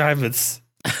some more diamonds.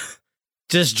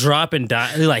 Just dropping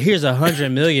like, here's 100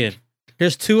 million.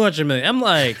 Here's 200 million. I'm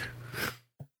like,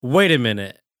 wait a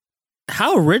minute.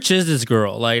 How rich is this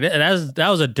girl? Like, that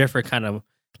was a different kind of,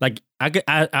 like,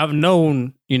 I've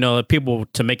known, people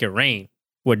to make it rain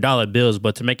with dollar bills,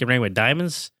 but to make it rain with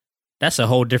diamonds, that's a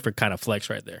whole different kind of flex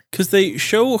right there. Because they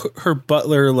show her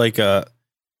butler, like,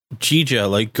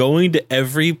 Jija, like, going to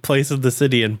every place in the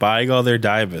city and buying all their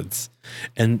diamonds.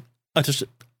 And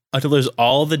until there's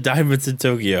all the diamonds in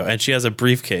Tokyo, and she has a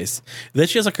briefcase. Then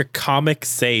she has like a comic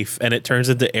safe, and it turns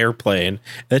into airplane.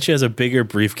 Then she has a bigger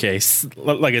briefcase,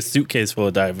 like a suitcase full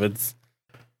of diamonds.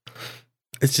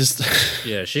 It's just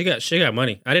Yeah, she got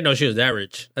money. I didn't know she was that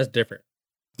rich. That's different.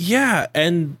 yeah,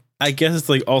 and I guess it's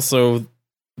like also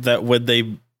that when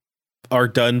they are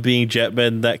done being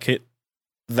jetmen,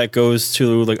 that goes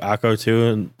to like Akko too,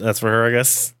 and that's for her, I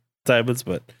guess, diamonds.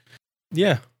 But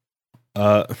yeah,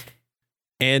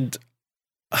 and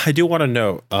I do want to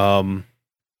know,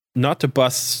 not to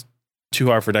bust too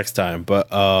hard for next time, but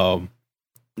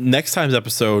next time's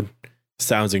episode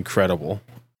sounds incredible.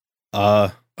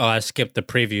 Oh, I skipped the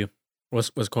preview. What's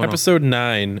going Episode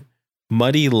 9,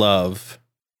 Muddy Love.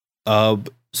 So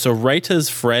Raita's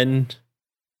friend,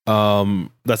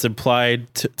 that's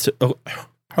implied to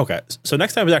Okay, so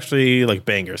next time is actually like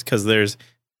bangers because there's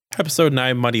episode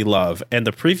 9, Muddy Love, and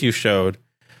the preview showed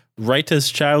Raita's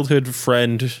childhood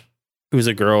friend, who's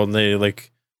a girl, and they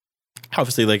like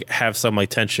obviously like have some like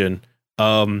tension.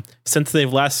 Since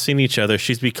they've last seen each other,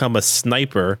 she's become a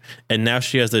sniper, and now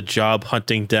she has a job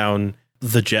hunting down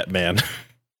the Jetman.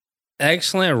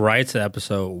 Excellent rights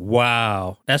episode.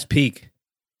 Wow. That's peak.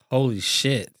 Holy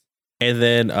shit. And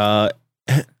then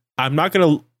I'm not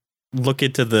going to look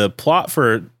into the plot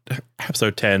for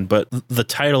episode 10, but the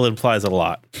title implies a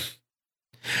lot.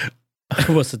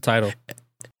 What's the title?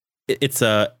 It's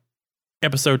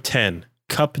episode 10,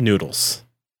 Cup Noodles.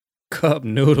 Cup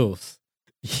Noodles.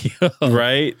 Yo,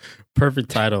 Right? perfect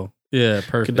title. Yeah,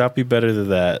 perfect. Could not be better than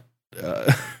that.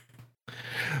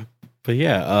 But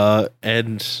yeah,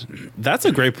 and that's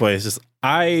a great place. Just,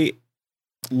 I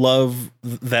love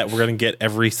that we're gonna get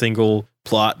every single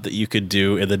plot that you could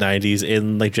do in the 90s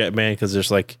in like Jetman, because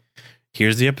there's like,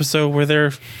 here's the episode where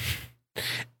they're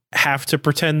have to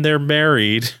pretend they're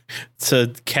married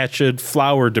to catch a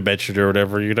flower dimension or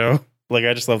whatever, you know? Like,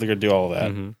 I just love they're gonna do all of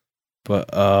that. Mhm. But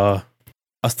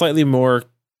a slightly more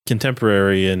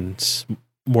contemporary and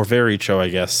more varied show, I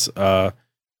guess,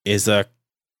 is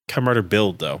Kamen Rider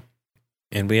Build, though.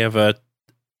 And we have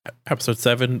episode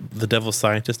 7, The Devil's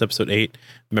Scientist, episode 8,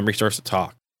 Memory Starts to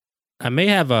Talk. I may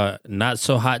have a not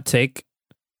so hot take,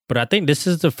 but I think this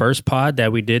is the first pod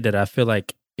that we did that I feel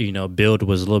like, you know, Build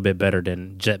was a little bit better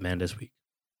than Jetman this week.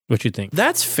 What you think?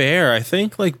 That's fair. I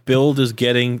think like Build is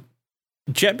getting...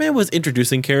 Jetman was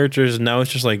introducing characters, and now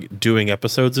it's just like doing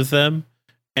episodes of them.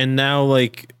 And now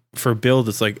like for Build,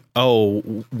 it's like,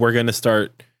 oh, we're going to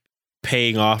start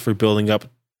paying off or building up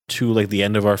to like the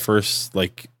end of our first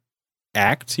like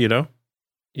act, you know?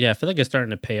 Yeah, I feel like it's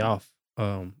starting to pay off.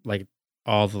 Like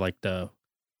all the like the,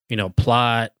 you know,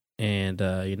 plot and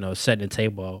you know, setting the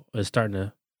table is starting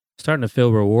to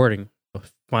feel rewarding.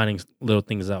 Finding little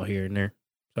things out here and there.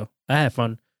 So I had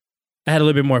fun. I had a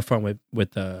little bit more fun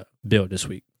with Build this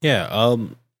week. Yeah.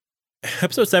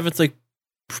 Episode 7's like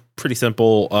pretty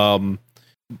simple.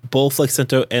 Both like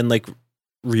Sento and like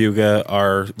Ryuga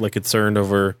are like concerned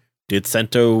over, did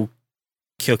Sento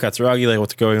kill Katsuragi? Like,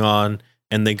 what's going on?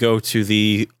 And they go to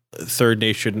the third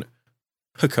nation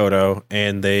Hakoto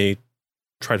and they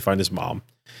try to find his mom.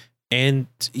 And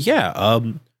yeah,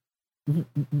 what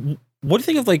do you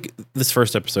think of like this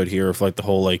first episode here of like the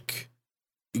whole like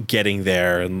getting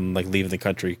there and like leaving the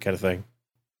country kind of thing?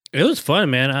 It was fun,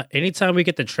 man. Anytime we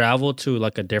get to travel to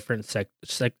like a different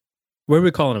what are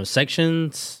we calling them?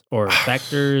 Sections or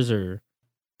factors, or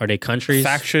are they countries?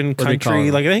 Faction, What do they call country,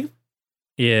 them? like I think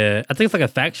Yeah, I think it's like a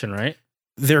faction, right?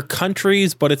 they're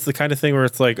countries, but it's the kind of thing where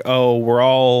it's like, oh, we're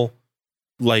all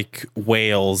like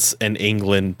Wales and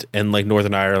England and like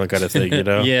Northern Ireland kind of thing, you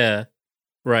know? Yeah,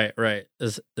 right.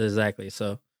 Exactly.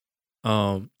 So,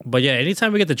 but yeah,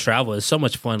 anytime we get to travel, it's so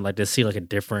much fun. Like to see like a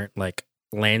different like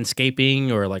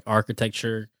landscaping or like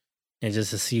architecture, and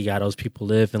just to see how those people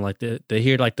live, and like to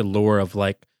hear like the lore of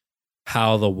like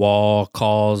how the wall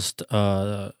caused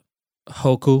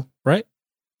Hoku, right?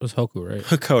 It was Hoku, right?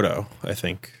 Hakoto, I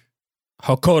think.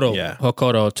 Hokoto, Yeah.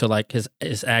 Hokoto, to like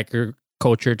his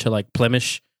agriculture to like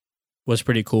Plemish was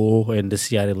pretty cool, and to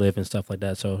see how they live and stuff like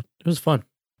that. So it was fun.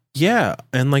 Yeah,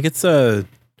 and like it's the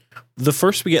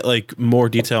first we get like more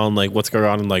detail on like what's going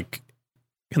on in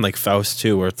Faust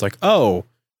 2, where it's like, oh,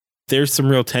 there's some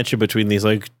real tension between these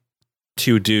like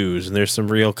two dudes, and there's some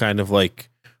real kind of like,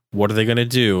 what are they gonna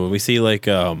do? And we see like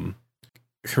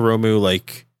Hiromu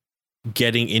like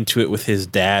getting into it with his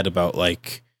dad about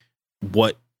like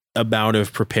what amount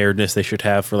of preparedness they should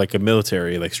have for like a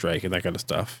military like strike and that kind of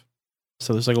stuff.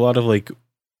 So there's like a lot of like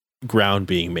ground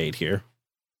being made here.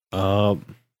 And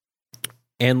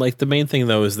like the main thing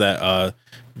though is that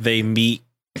they meet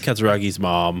Katsuragi's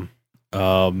mom.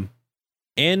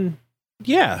 And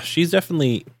yeah, she's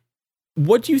definitely...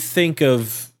 What do you think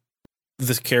of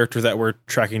this character that we're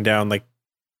tracking down, like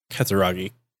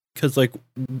Katsuragi? Because like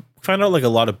we find out like a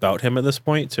lot about him at this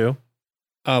point too.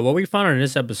 What we found out in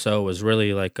this episode was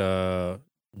really like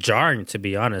jarring, to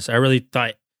be honest. I really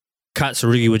thought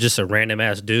Katsurugi was just a random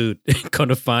ass dude. Come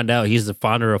to find out, he's the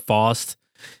founder of Faust,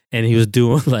 and he was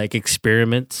doing like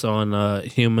experiments on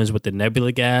humans with the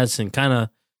nebula gas, and kind of,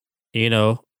 you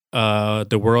know,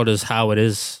 the world is how it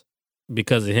is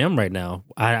because of him right now.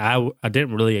 I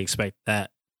didn't really expect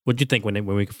that. What'd you think when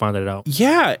we found that out?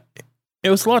 Yeah, it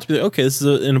was a lot to be like, okay, this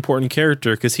is an important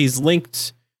character because he's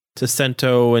linked to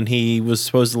Sento, and he was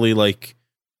supposedly like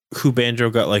who Banjo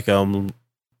got like in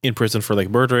prison for like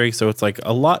murdering. So it's like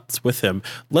a lot's with him.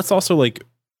 Let's also like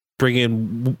bring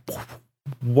in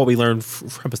what we learned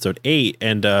from episode 8,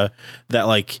 and that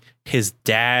like his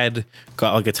dad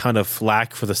got like a ton of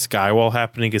flack for the Skywall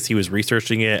happening because he was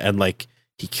researching it, and like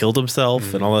he killed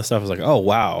himself and all that stuff. I was like, oh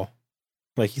wow,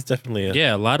 like he's definitely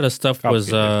Yeah, a lot of the stuff was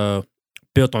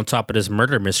built on top of this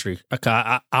murder mystery. Like,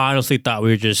 I honestly thought we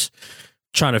were just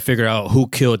trying to figure out who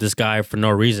killed this guy for no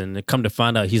reason. And come to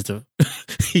find out, he's the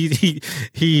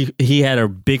he had a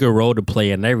bigger role to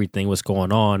play in everything what's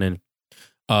going on. And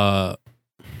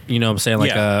you know what I'm saying?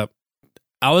 Like I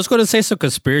was going to say some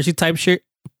conspiracy type shit,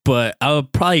 but I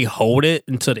would probably hold it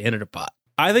until the end of the pot.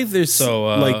 I think there's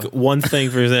like one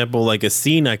thing, for example, like a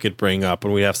scene I could bring up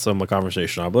and we have some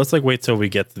conversation on. But let's like wait till we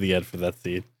get to the end for that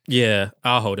scene. Yeah,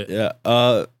 I'll hold it. Yeah.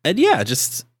 And yeah,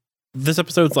 just this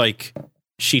episode's like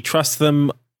she trusts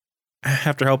them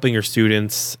after helping her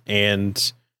students,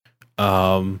 and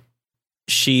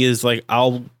she is like,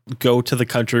 I'll go to the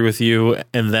country with you,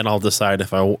 and then I'll decide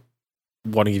if I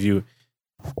want to give you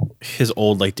his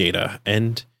old like data.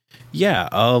 And yeah,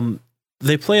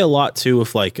 they play a lot too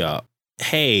with like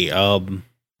hey,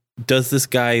 does this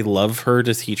guy love her?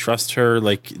 Does he trust her?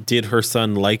 Like, did her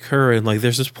son like her? And like,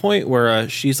 there's this point where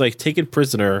she's like taken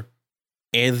prisoner,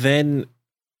 and then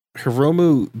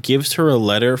Hiromu gives her a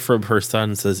letter from her son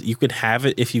and says, you can have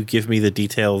it if you give me the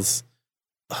details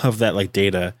of that like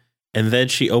data. And then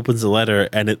she opens the letter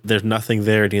and there's nothing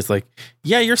there. And he's like,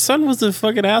 yeah, your son was a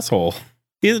fucking asshole.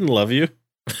 He didn't love you.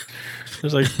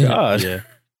 It's like, God, Yeah,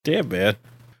 damn, man.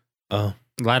 a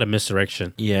lot of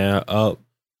misdirection. Yeah. What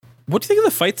do you think of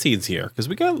the fight scenes here? Because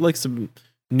we got like some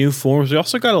new forms. We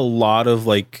also got a lot of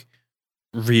like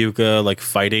Ryuga like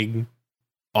fighting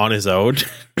on his own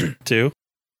too.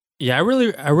 Yeah, I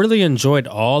really enjoyed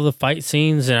all the fight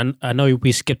scenes, and I know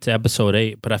we skipped to episode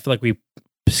 8, but I feel like we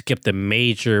skipped a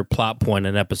major plot point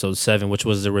in episode 7, which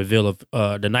was the reveal of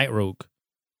the Night Rogue,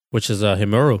 which is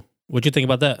Himuro. What'd you think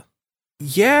about that?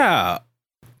 Yeah,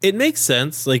 it makes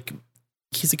sense. Like,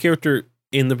 he's a character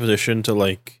in the position to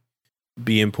like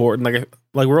be important.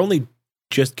 Like we're only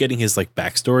just getting his like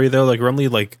backstory though. Like we're only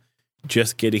like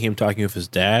just getting him talking with his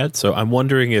dad. So I'm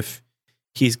wondering if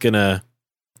he's gonna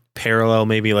parallel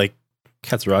maybe like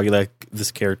Katsuragi, like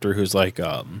this character who's like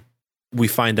we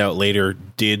find out later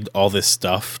did all this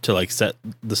stuff to like set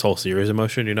this whole series in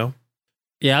motion, you know?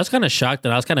 Yeah, I was kind of shocked,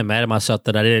 and I was kind of mad at myself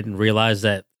that I didn't realize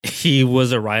that he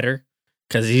was a writer,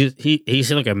 because he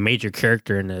seemed like a major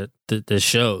character in the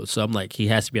show. So I'm like, he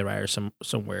has to be a writer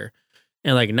somewhere.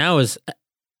 And like now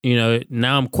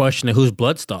now I'm questioning who's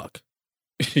Bloodstock.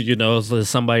 You know, is it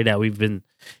somebody that we've been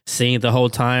seeing the whole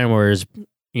time, or is,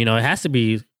 it has to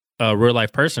be a real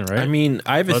life person, right? I mean,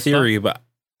 I have a Bloodstock? theory, but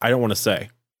I don't want to say.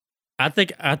 I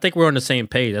think we're on the same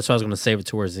page. That's why I was going to save it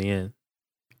towards the end.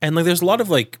 And like, there's a lot of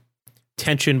like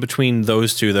tension between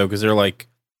those two though, because they're like,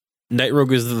 Night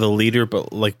Rogue is the leader,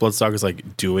 but like Bloodstock is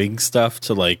like doing stuff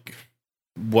to like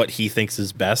what he thinks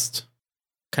is best.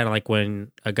 Kind of like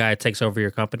when a guy takes over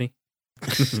your company.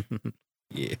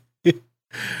 Yeah.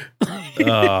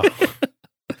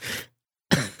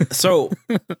 So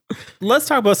let's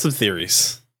talk about some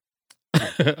theories.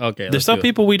 Okay. There's some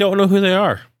people we don't know who they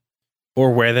are,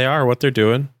 or where they are, or what they're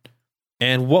doing,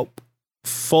 and what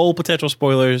full potential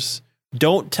spoilers.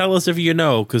 Don't tell us if you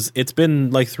know, because it's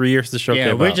been like 3 years since the show came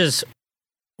out.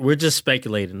 We're just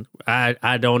speculating.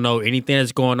 I don't know anything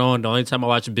that's going on. The only time I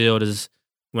watch Build is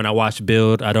when I watch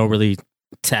Build. I don't really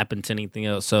tap into anything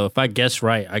else. So if I guess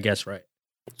right, I guess right.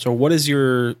 So what is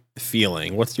your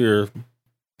feeling? What's your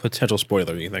potential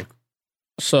spoiler, you think?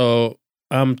 So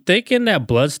I'm thinking that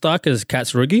Bloodstock is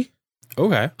Katsurugi.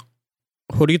 Okay.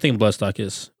 Who do you think Bloodstock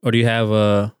is? Or do you have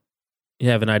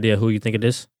an idea who you think it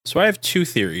is? So I have two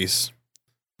theories.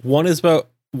 One is about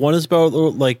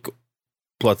like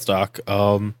Bloodstock.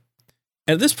 And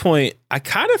at this point, I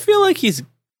kind of feel like he's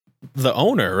the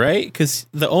owner, right? Because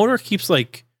the owner keeps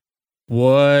like,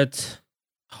 what?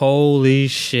 Holy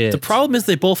shit. the problem is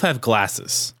they both have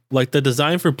glasses. Like the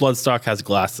design for Bloodstock has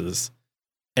glasses,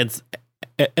 and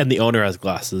the owner has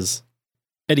glasses,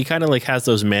 and he kind of like has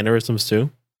those mannerisms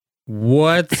too.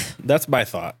 What? That's my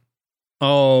thought.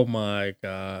 Oh my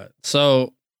god.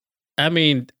 So, I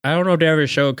mean, I don't know if they ever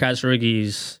showed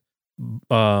Katsurugi's,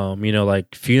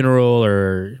 like funeral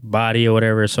or body or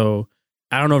whatever. So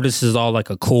I don't know if this is all like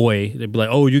a coy. They'd be like,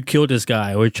 "Oh, you killed this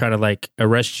guy. We're trying to like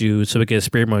arrest you so we can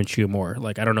experiment you more."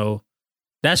 Like, I don't know.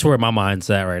 That's where my mind's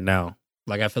at right now.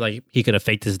 Like, I feel like he could have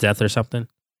faked his death or something.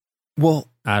 Well,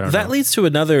 I don't know. that leads to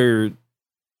another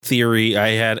theory I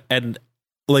had, and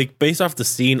like based off the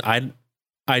scene, I'd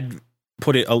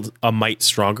put it a mite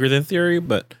stronger than theory.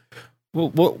 But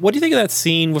what do you think of that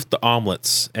scene with the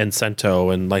omelets and Sento,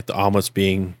 and like the omelets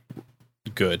being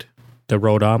good? The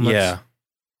road omelets. Yeah.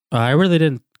 I really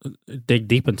didn't dig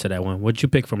deep into that one. What'd you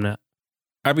pick from that?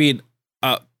 I mean,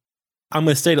 I'm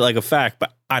gonna state it like a fact,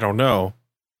 but I don't know.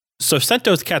 So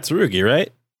Sento's Katsurugi,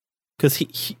 right? Because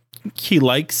he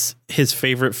likes his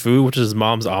favorite food, which is his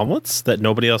mom's omelets that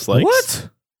nobody else likes. What?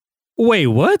 Wait,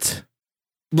 what?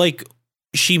 Like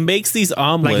she makes these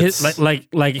omelets.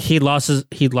 Like he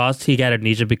got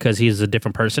amnesia because he's a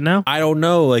different person now. I don't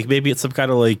know. Like maybe it's some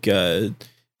kind of like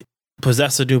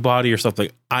possess a new body or something.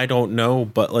 I don't know.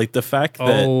 But like the fact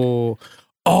that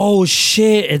oh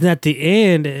shit! And at the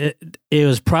end, it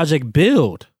was Project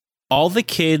Build. all the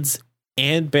kids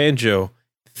and Banjo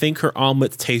think her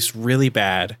omelets taste really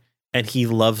bad, and he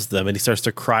loves them, and he starts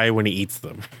to cry when he eats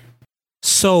them.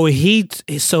 So he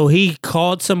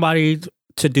called somebody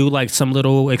to do like some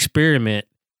little experiment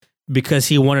because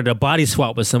he wanted a body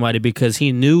swap with somebody because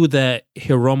he knew that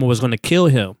Hiroma was going to kill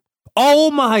him.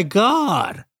 Oh my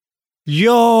god.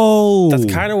 Yo.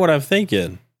 That's kind of what I'm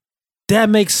thinking. That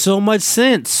makes so much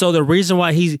sense. So the reason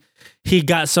why he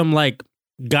got some like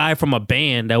guy from a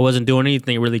band that wasn't doing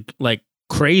anything really like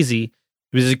crazy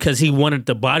was because he wanted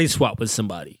the body swap with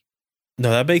somebody.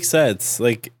 No, that makes sense.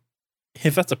 Like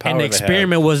if that's a power, And the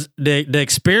experiment was the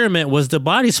experiment was the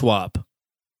body swap.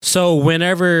 So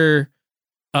whenever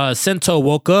Sento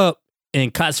woke up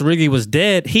and Katsurugi was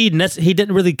dead, he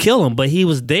didn't really kill him, but he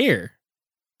was there.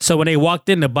 So when they walked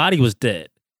in, the body was dead.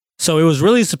 So it was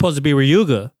really supposed to be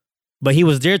Ryuga, but he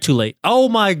was there too late. Oh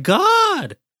my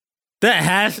god, that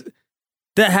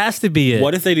has to be it.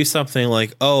 What if they do something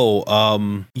like,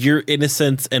 you're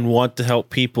innocent and want to help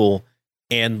people,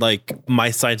 and like my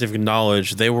scientific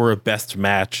knowledge, they were a best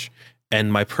match,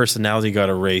 and my personality got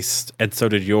erased, and so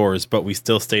did yours, but we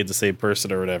still stayed the same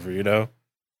person or whatever, you know?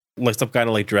 Like some kind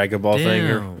of like Dragon Ball thing,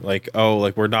 or Damn. like,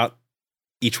 like we're not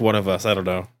each one of us. I don't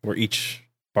know. We're each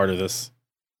part of this.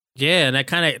 Yeah, and that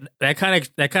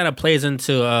kind of plays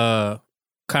into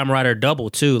Kamen Rider Double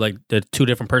too, like the two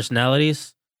different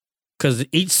personalities, because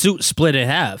each suit split in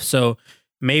half. So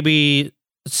maybe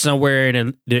somewhere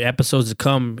in the episodes to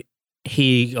come,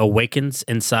 he awakens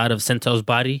inside of Sento's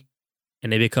body,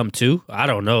 and they become two. I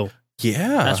don't know.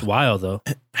 Yeah, That's wild though.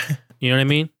 You know what I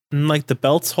mean? And, like the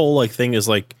belt's whole like thing is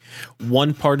like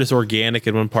one part is organic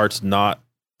and one part's not.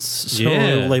 So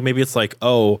Yeah. like maybe it's like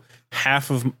half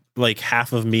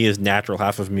of me is natural,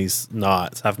 half of me's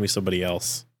not. Half of me somebody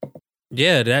else.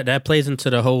 Yeah, that plays into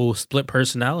the whole split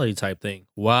personality type thing.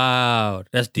 Wow,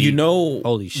 that's deep. You know,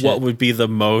 Holy shit. what would be the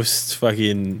most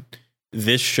fucking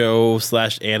this show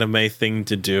 / anime thing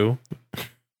to do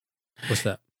What's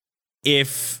that?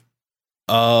 if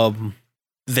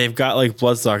they've got like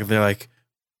Bloodstock and they're like,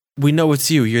 we know it's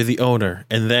you're the owner,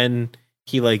 and then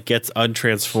he like gets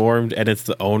untransformed and it's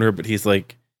the owner, but he's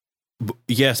like,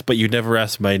 yes, but you never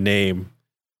asked my name.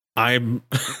 I'm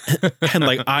and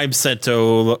like I'm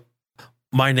Sento.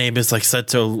 My name is like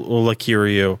Sento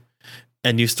Lakiryu,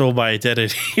 and you stole my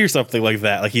identity or something like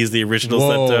that. Like he's the original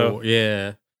Sento.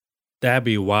 Yeah, that'd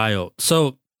be wild.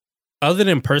 So, other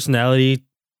than personality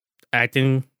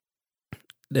acting,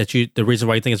 the reason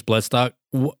why you think it's Bloodstock,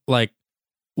 like,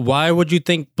 why would you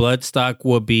think Bloodstock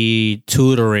would be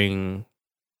tutoring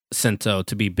Sento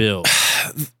to be Bill?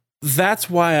 That's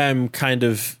why I'm kind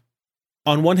of,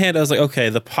 on one hand, I was like, okay,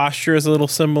 the posture is a little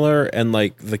similar, and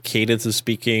like the cadence of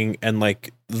speaking, and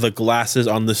like the glasses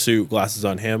on the suit, glasses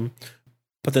on him.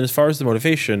 But then as far as the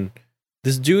motivation,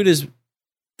 this dude is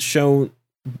shown,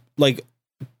 like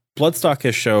Bloodstock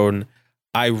has shown,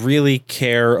 I really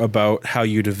care about how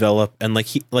you develop, and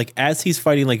like as he's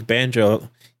fighting like Banjo,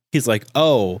 he's like,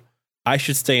 oh, I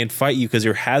should stay and fight you because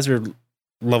your hazard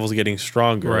level's getting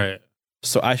stronger. Right.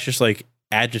 So I should just like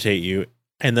agitate you,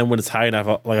 and then when it's high enough,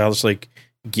 I'll just like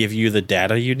give you the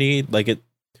data you need. Like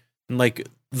like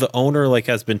the owner like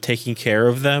has been taking care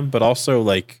of them, but also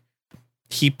like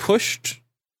he pushed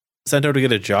Sento to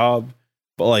get a job,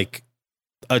 but like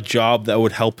a job that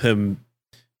would help him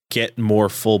get more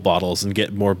full bottles and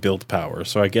get more build power.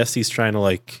 So I guess he's trying to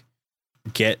like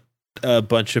get a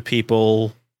bunch of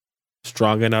people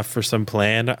strong enough for some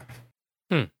plan.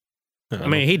 I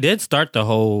mean, he did start the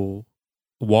whole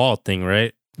wall thing,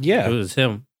 right? yeah. It was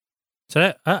him. So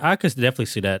that, I could definitely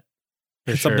see that.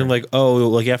 For It's something sure. like,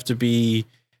 like you have to be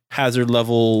hazard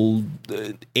level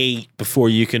 8 before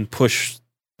you can push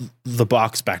the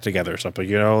box back together or something,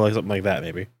 you know, like something like that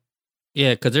maybe.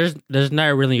 Yeah, because there's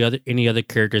not really any other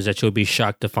characters that you'll be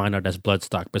shocked to find out that's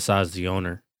Bloodstock besides the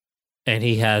owner, and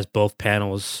he has both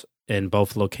panels in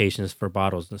both locations for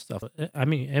bottles and stuff. I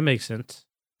mean, it makes sense.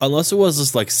 Unless it was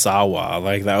just like Sawa,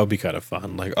 like that would be kind of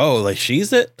fun. Like, oh, like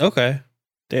she's it? Okay.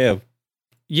 Damn.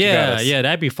 Yeah, us. yeah,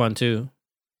 that'd be fun too.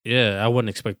 Yeah, I wouldn't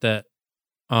expect that.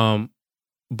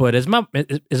 But is my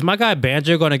guy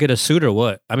Banjo going to get a suit or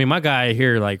what? I mean, my guy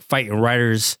here like fighting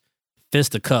riders,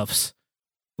 fisticuffs,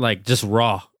 like just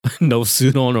raw, no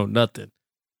suit on or nothing.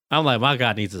 I'm like, my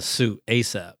guy needs a suit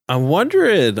ASAP. I'm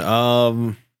wondering.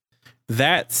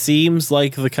 That seems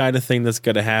like the kind of thing that's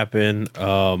going to happen.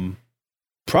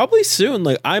 Probably soon.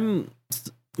 Like, I'm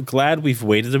glad we've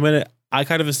waited a minute. I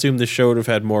kind of assumed the show would have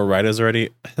had more writers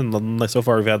already, and so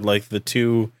far we've had like the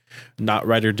 2 not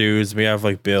writer dudes. We have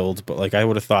like Build, but like I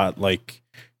would have thought like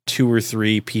 2 or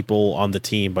 3 people on the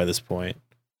team by this point.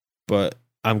 But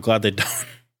I'm glad they don't.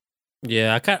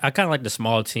 Yeah, I kind of like the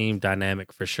small team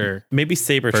dynamic for sure. Maybe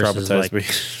Saber Versus, traumatized like- me.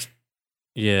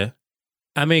 Yeah,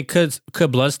 I mean, could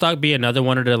Bloodstock be another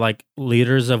one of the like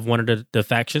leaders of one of the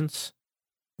factions?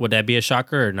 Would that be a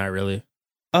shocker or not really?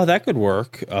 Oh, that could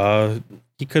work.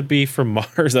 He could be from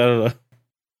Mars. I don't know.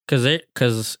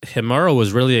 Because Himuro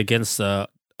was really against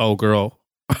old girl,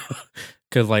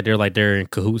 because they're in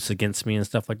cahoots against me and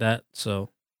stuff like that. So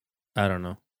I don't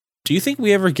know. Do you think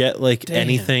we ever get like Damn.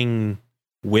 anything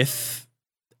with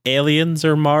aliens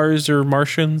or Mars or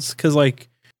Martians? Because like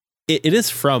it is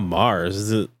from Mars.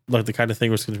 Is it like the kind of thing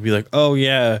where it's going to be like, oh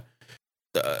yeah,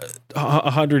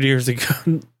 100 years ago,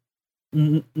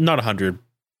 not 100,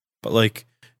 but like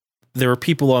there were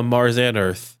people on Mars and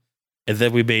Earth, and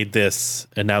then we made this,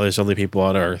 and now there's only people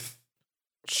on Earth.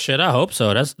 Shit, I hope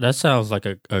so. That sounds like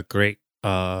a great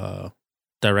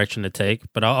direction to take.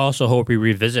 But I also hope we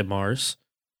revisit Mars.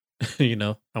 You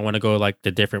know, I want to go like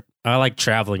the different. I like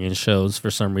traveling in shows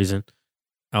for some reason.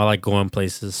 I like going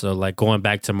places. So like going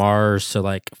back to Mars to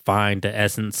like find the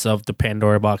essence of the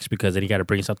Pandora box, because then you got to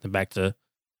bring something back to,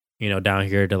 you know, down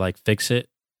here to like fix it.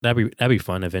 That'd be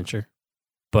fun adventure.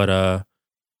 But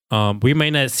we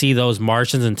may not see those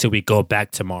Martians until we go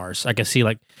back to Mars. I can see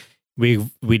like we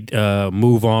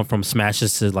move on from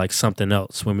smashes to like something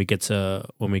else when we get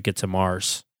to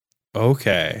Mars.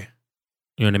 Okay.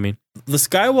 You know what I mean? The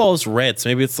skywall is red, so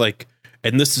maybe it's like,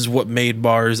 and this is what made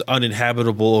Mars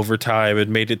uninhabitable over time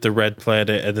and made it the red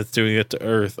planet, and it's doing it to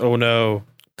Earth. Oh no.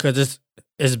 Because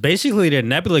it's basically the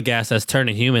nebula gas that's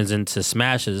turning humans into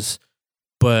smashes,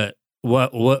 but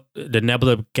what the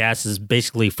nebula gas is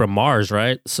basically from Mars,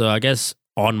 right? So I guess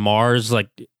on Mars, like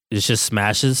it's just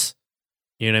smashes.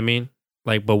 You know what I mean?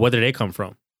 Like, but where did they come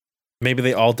from? Maybe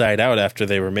they all died out after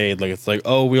they were made. Like it's like,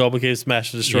 oh, we all became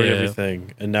smashed and destroyed Yeah.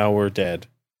 everything, and now we're dead.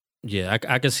 Yeah,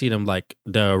 I can see them like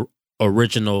the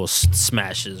original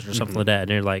smashes or something Mhm. like that. And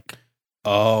they're like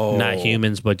Oh, not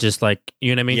humans, but just like,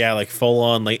 you know what I mean? Yeah, like full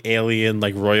on, like alien,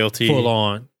 like royalty. Full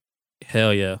on.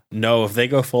 Hell yeah. No, if they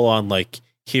go full on, like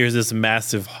here's this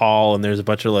massive hall, and there's a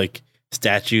bunch of like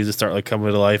statues that start like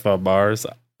coming to life on Mars.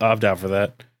 I'm down for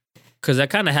that. Because that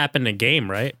kind of happened in the game,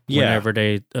 right? Yeah. Whenever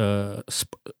they,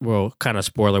 well, kind of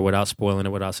spoiler without spoiling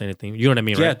it, without saying anything. You know what I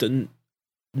mean, Yeah, right?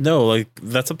 no, like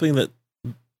that's something that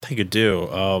they could do.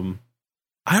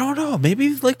 I don't know.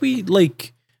 Maybe like we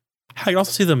like. I can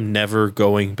also see them never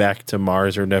going back to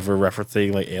Mars or never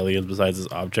referencing like aliens besides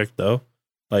this object, though.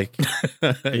 Like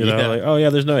you know, like oh yeah,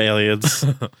 there's no aliens,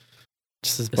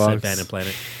 just this It's an box. abandoned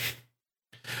planet.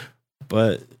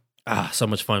 But So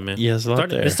much fun, man. yeah, it's a lot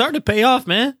there. It's starting to pay off,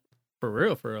 man. For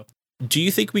real, for real. Do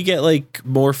you think we get like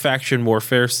more faction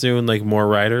warfare soon, like more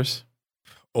riders?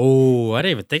 Oh, I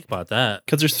didn't even think about that.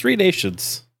 Because there's 3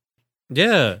 nations.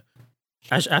 Yeah.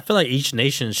 I feel like each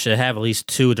nation should have at least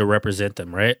 2 to represent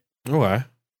them, right? Okay.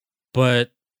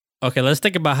 But okay, let's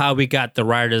think about how we got the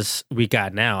riders we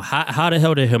got now. How the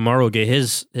hell did Himuro get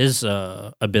his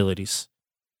abilities?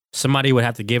 Somebody would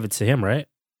have to give it to him, right?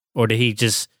 Or did he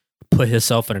just put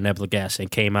himself in a nebula gas and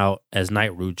came out as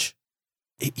Night Rouge?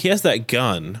 He has that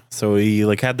gun, so he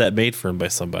like had that made for him by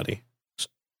somebody.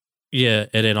 Yeah,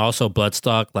 and then also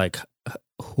Bloodstock, like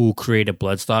who created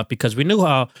Bloodstock? Because we know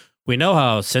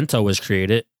how Sento was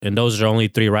created, and those are only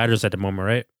 3 riders at the moment,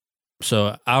 right?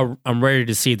 So I'm ready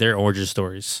to see their origin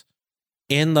stories.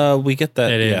 And we get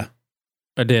that. And then, Yeah.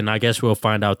 And then I guess we'll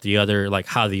find out the other, like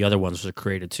how the other ones were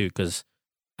created too, because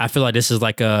I feel like this is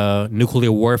like a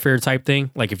nuclear warfare type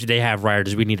thing. Like if they have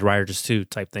riders, we need riders too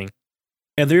type thing.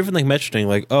 And they're even like mentioning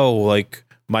like, oh, like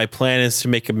my plan is to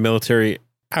make a military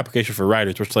application for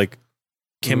riders, which like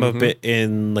came up a Mhm. bit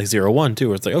in like 01 too,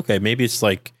 where it's like, okay, maybe it's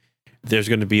like there's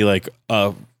going to be like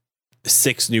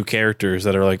 6 new characters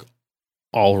that are like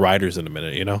all riders in a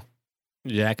minute, you know?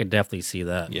 Yeah, I could definitely see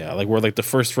that. Yeah, like we're like the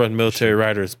first run military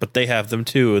riders, but they have them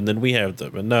too, and then we have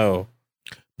them, and no.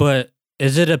 But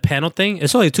is it a panel thing?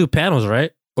 It's only 2 panels,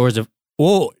 right? Or is it?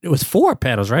 Whoa, it was 4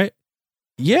 panels, right?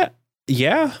 Yeah.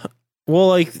 Yeah. Well,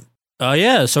 like, Oh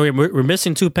yeah, so we're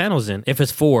missing 2 panels in. If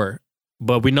it's 4,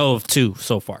 but we know of 2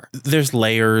 so far. there's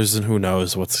layers, and who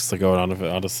knows what's going on with it,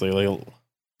 honestly. Like,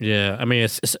 Yeah, I mean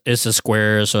it's a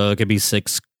square, so it could be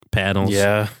 6 panels.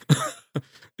 Yeah.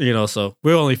 So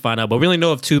we'll only find out, but we only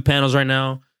know of 2 panels right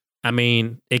now. I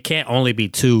mean, it can't only be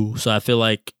 2, so I feel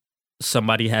like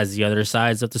somebody has the other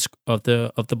sides of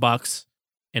the box,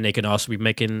 and they can also be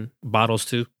making bottles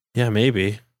too. Yeah,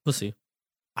 maybe. We'll see.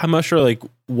 I'm not sure like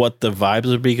what the vibes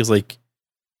would be, because like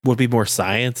would be more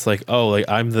science, like, oh, like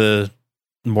I'm the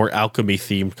more alchemy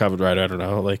themed cover writer. I don't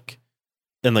know, like,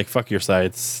 and like fuck your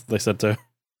sides. Like said to,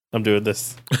 I'm doing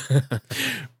this.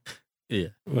 Yeah.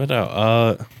 But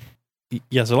no, yeah,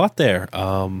 there's a lot there.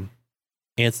 And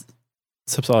it's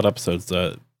some solid episodes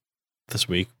this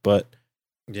week, but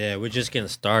Yeah, we're just getting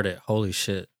started. Holy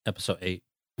shit. Episode 8.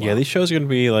 yeah, Wow. these shows are gonna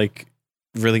be like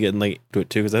really getting late to it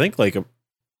too, because I think like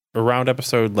around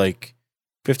episode like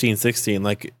 15, 16,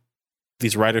 like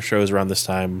these writer shows around this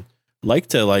time like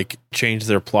to like change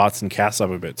their plots and cast up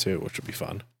a bit too, which would be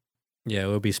fun. Yeah,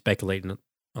 we'll be speculating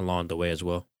along the way as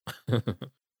well.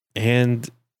 And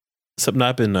something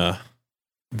I've been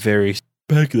very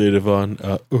speculative on,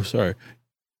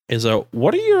 is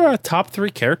what are your top 3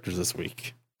 characters this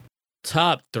week?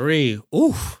 Top 3.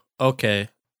 Oof. Okay.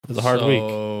 It's a hard week.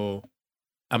 So,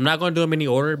 I'm not going to do them in any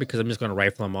order because I'm just going to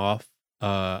rifle them off.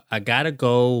 I got to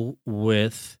go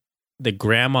with the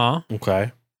grandma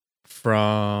Okay.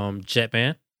 from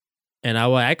Jetman. And I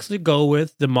will actually go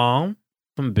with the mom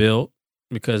from Build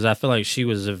because I feel like she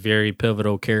was a very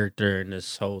pivotal character in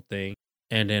this whole thing.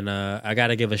 And then I got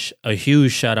to give a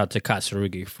huge shout out to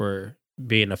Katsurugi for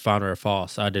being the founder of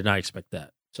False. I did not expect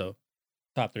that. So,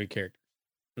 top 3 characters.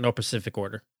 No Pacific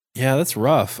order. Yeah, that's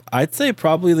rough. I'd say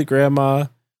probably the grandma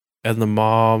and the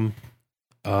mom.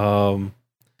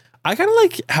 I kind of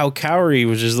like how Kaori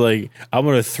was just like, I'm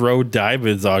going to throw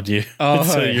diamonds on you.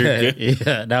 So you're good.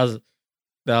 Yeah, that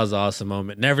was an awesome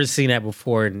moment. Never seen that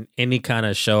before in any kind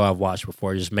of show I've watched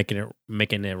before. Just making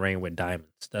it rain with diamonds.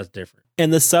 That's different.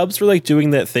 And the subs were like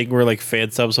doing that thing where like fan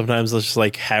subs sometimes let's just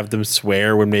like have them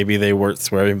swear when maybe they weren't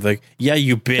swearing. Like, yeah,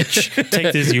 you bitch.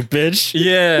 Take this, you bitch.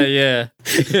 Yeah.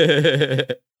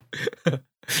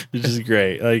 Which is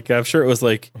great. Like, I'm sure it was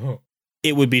like,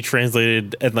 it would be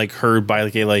translated and like heard by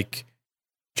like a like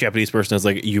Japanese person as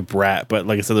like, you brat. But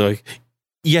like I said, they're like,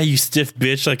 yeah, you stiff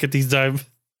bitch. Like at these times.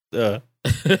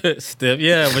 Stiff.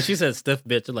 Yeah, but she said stiff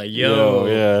bitch. I'm like, yo.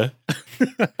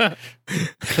 Yeah.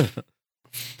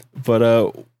 But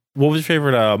what was your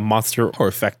favorite monster or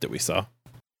effect that we saw?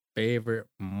 Favorite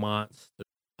monster.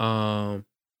 I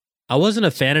wasn't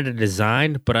a fan of the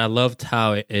design, but I loved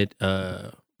how it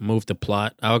moved the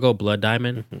plot. I'll go Blood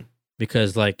Diamond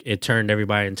because like it turned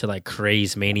everybody into like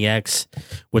crazed maniacs,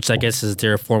 which I guess is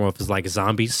their form of like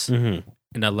zombies. Mm-hmm.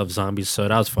 And I love zombies, so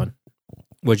that was fun.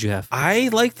 What'd you have? I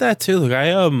liked that too. Like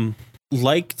I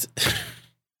liked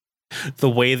the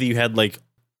way that you had like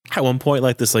at one point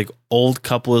like this like old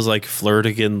couple is like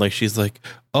flirting and like she's like,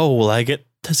 oh, well, I get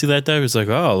to see that dog. It's like,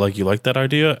 oh, like you like that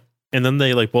idea? And then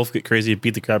they like both get crazy and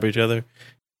beat the crap out of each other.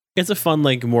 It's a fun,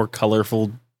 like more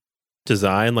colorful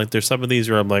design. Like there's some of these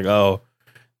where I'm like, oh,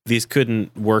 these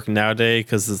couldn't work nowadays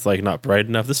because it's like not bright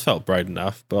enough. This felt bright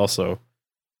enough, but also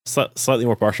slightly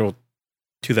more partial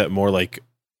to that more like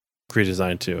great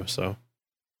design too. So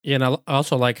Yeah, and I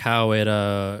also like how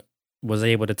it was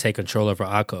able to take control over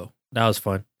Akko. That was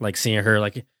fun. Like seeing her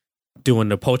like doing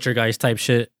the poltergeist type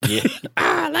shit. yeah.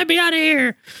 Let me out of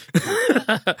here.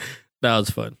 That was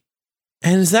fun.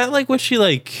 And is that like what she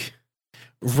like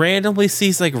randomly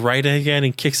sees like Raida again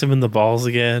and kicks him in the balls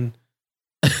again?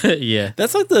 Yeah.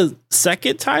 That's like the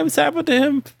second time it's happened to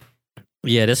him.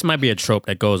 Yeah, this might be a trope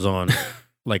that goes on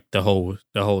like the whole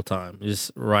time.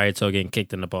 Just Ryoto getting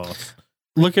kicked in the balls.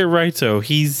 Look at Raito.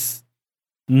 He's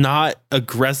not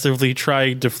aggressively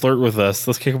trying to flirt with us.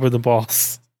 Let's kick him in the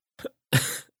balls.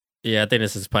 Yeah, I think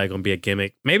this is probably gonna be a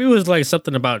gimmick. Maybe it was like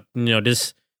something about,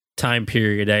 this time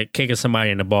period that kicking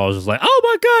somebody in the balls was like, oh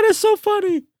my god, that's so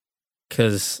funny.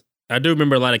 Cause I do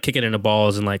remember a lot of kicking in the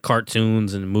balls in like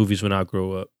cartoons and movies when I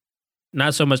grew up.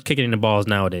 Not so much kicking in the balls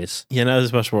nowadays. Yeah, now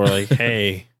it's much more like,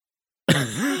 hey.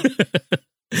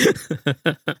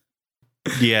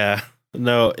 Yeah.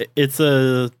 No, it's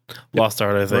a lost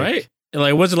art, I think. Right?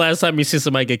 Like, when's the last time you see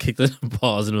somebody get kicked in the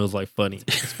balls and it was like funny?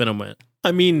 It's been a minute.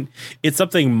 I mean, it's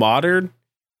something modern.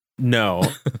 No,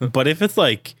 but if it's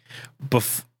like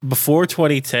before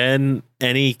 2010,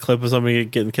 any clip of somebody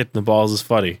getting kicked in the balls is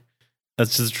funny.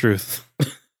 That's just the truth.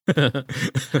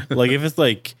 Like if it's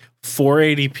like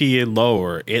 480p and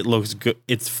lower, it looks good.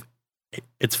 It's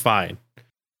fine.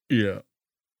 Yeah.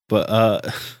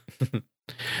 But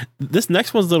this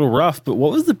next one's a little rough. But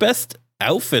what was the best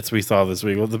outfits we saw this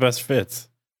week? What were the best fits?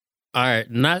 All right,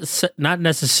 not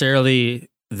necessarily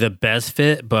the best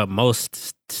fit, but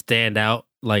most stand out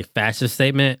like fashion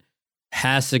statement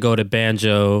has to go to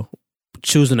Banjo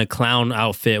choosing a clown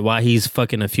outfit while he's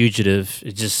fucking a fugitive.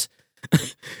 It just,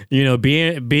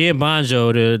 being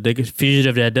Banjo, the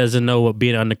fugitive that doesn't know what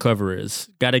being undercover is.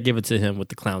 Got to give it to him with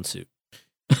the clown suit.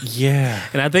 Yeah.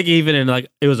 And I think even in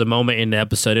it was a moment in the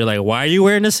episode, they're like, "Why are you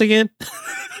wearing this again?"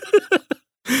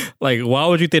 Like, why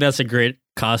would you think that's a great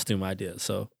costume idea?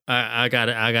 So I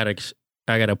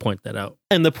gotta point that out.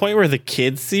 And the point where the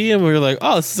kids see him, we were like,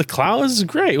 "Oh, this is a clown. This is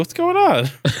great. What's going on?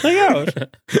 Hang out."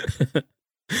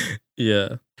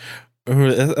 Yeah.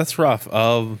 That's rough.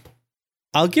 I'll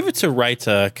give it to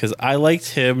Raita because I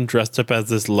liked him dressed up as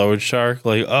this loan shark.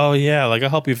 Like, oh yeah, like I'll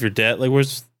help you with your debt. Like,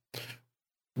 where's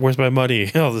my money?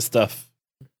 All this stuff.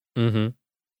 Mm-hmm.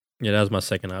 Yeah, that was my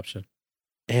second option.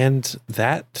 And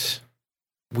that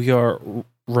we are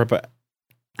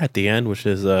at the end, which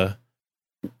is where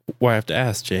I have to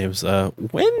ask James,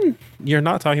 when you're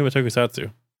not talking about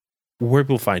Tokusatsu, where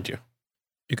people find you?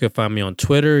 You can find me on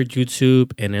Twitter,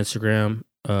 YouTube, and Instagram,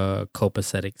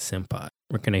 Copacetic Senpai.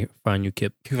 Where can I find you,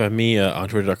 Kip? You can find me on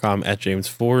twitter.com at James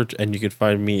Forge, and you can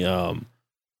find me on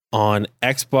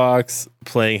Xbox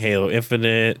playing Halo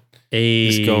Infinite.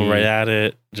 Just going right at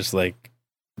it, just like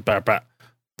bah, bah.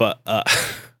 But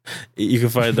you can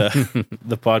find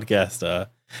the podcast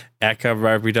at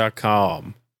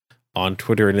camaraderie.com on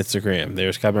Twitter and Instagram.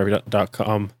 There's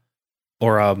camaraderie.com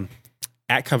or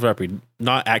at camaraderie,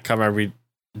 not at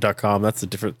camaraderie.com. That's a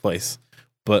different place.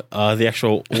 But the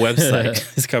actual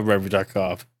website is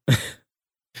camaraderie.com,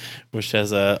 which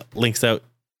has links out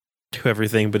to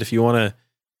everything. But if you want to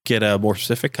get more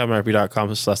specific,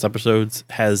 camaraderie.com/episodes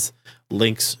has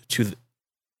links to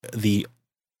the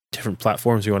different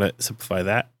platforms. You want to simplify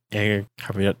that, and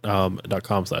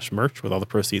camaraderie.com/merch with all the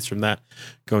proceeds from that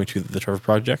going to the Trevor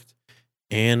Project.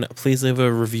 And please leave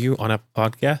a review on Apple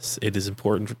Podcasts. It is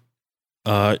important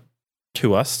to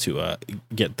us to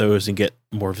get those and get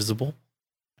more visible.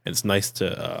 It's nice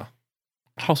to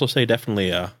also say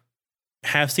definitely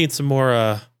have seen some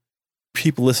more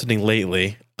people listening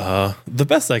lately. The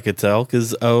best I could tell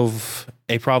because of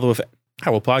a problem with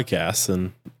Apple Podcasts,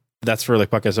 and that's for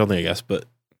like podcasts only, I guess. But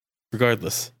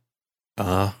regardless,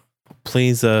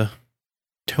 please to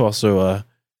also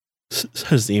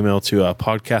send us an email to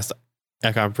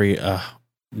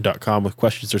podcast@camaraderie.com with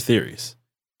questions or theories.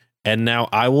 And now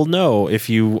I will know if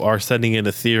you are sending in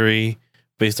a theory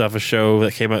based off a show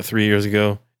that came out 3 years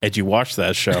ago and you watched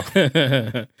that show.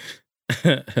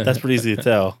 That's pretty easy to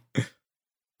tell.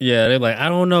 Yeah, they're like, I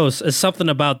don't know. It's something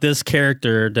about this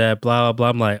character that blah, blah, blah.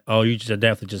 I'm like, oh, you just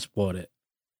definitely just bought it.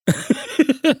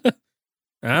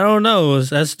 I don't know.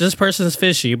 This person's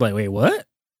fishy. You're like, wait, what?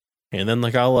 And then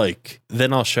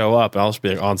I'll show up and I'll just be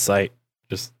like on site.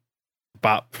 Just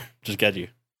bop, just get you.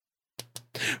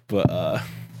 But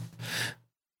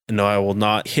no, I will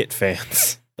not hit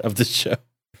fans of the show.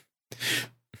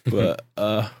 But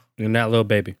You're not Little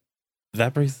Baby.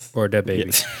 That brings Or Dead Baby.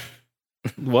 Yes.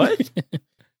 What?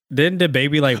 Didn't the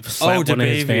baby like slap one of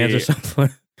his fans or something?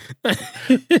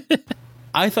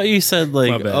 I thought you said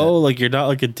like, oh, like you're not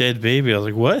like a dead baby. I was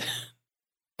like, what?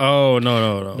 Oh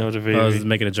no. No, the baby. I was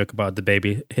making a joke about the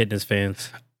baby hitting his fans.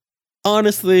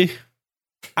 Honestly,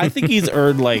 I think he's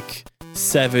earned like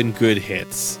 7 good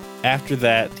hits. After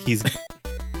that, he's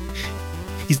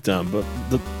done. But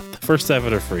the first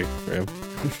 7 are free for him.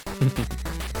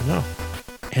 No.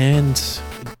 And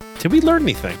did we learn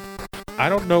anything? I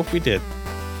don't know if we did.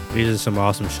 These are some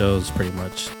awesome shows, pretty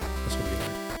much. That's what we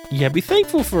learned. Yeah, be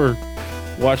thankful for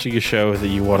watching a show that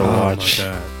you want to watch. Oh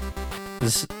my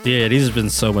god. These have been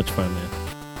so much fun, man.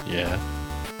 Yeah.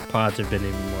 Pods have been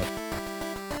even more